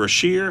 Jimmy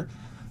Brashear,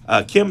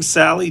 Kim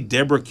Sally,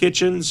 Deborah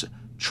Kitchens,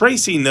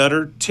 Tracy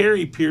Nutter,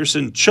 Terry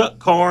Pearson, Chuck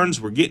Carnes,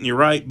 we're getting you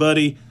right,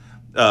 buddy,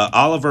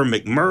 Oliver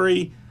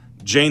McMurray,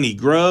 Janie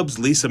Grubbs,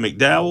 Lisa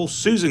McDowell,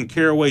 Susan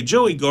Caraway,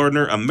 Joey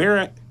Gardner,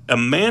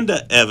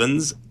 Amanda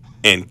Evans,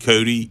 and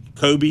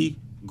Kobe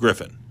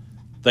Griffin.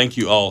 Thank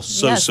you all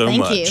so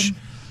much. You.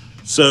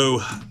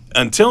 So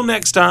until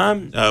next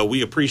time,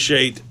 we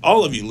appreciate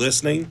all of you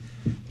listening,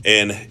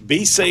 and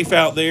be safe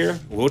out there.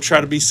 We'll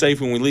try to be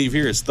safe when we leave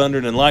here. It's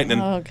thundering and lightning.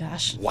 Oh,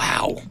 gosh.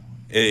 Wow.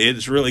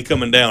 It's really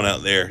coming down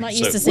out there. Not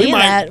used to seeing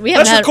that.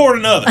 Let's record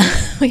another.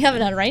 We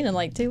haven't had rain in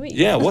like 2 weeks.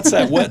 Yeah, what's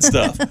that wet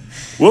stuff?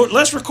 Well,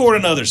 let's record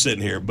another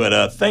sitting here.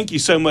 But thank you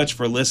so much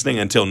for listening.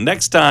 Until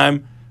next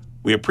time,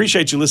 we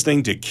appreciate you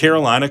listening to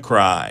Carolina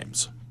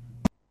Crimes.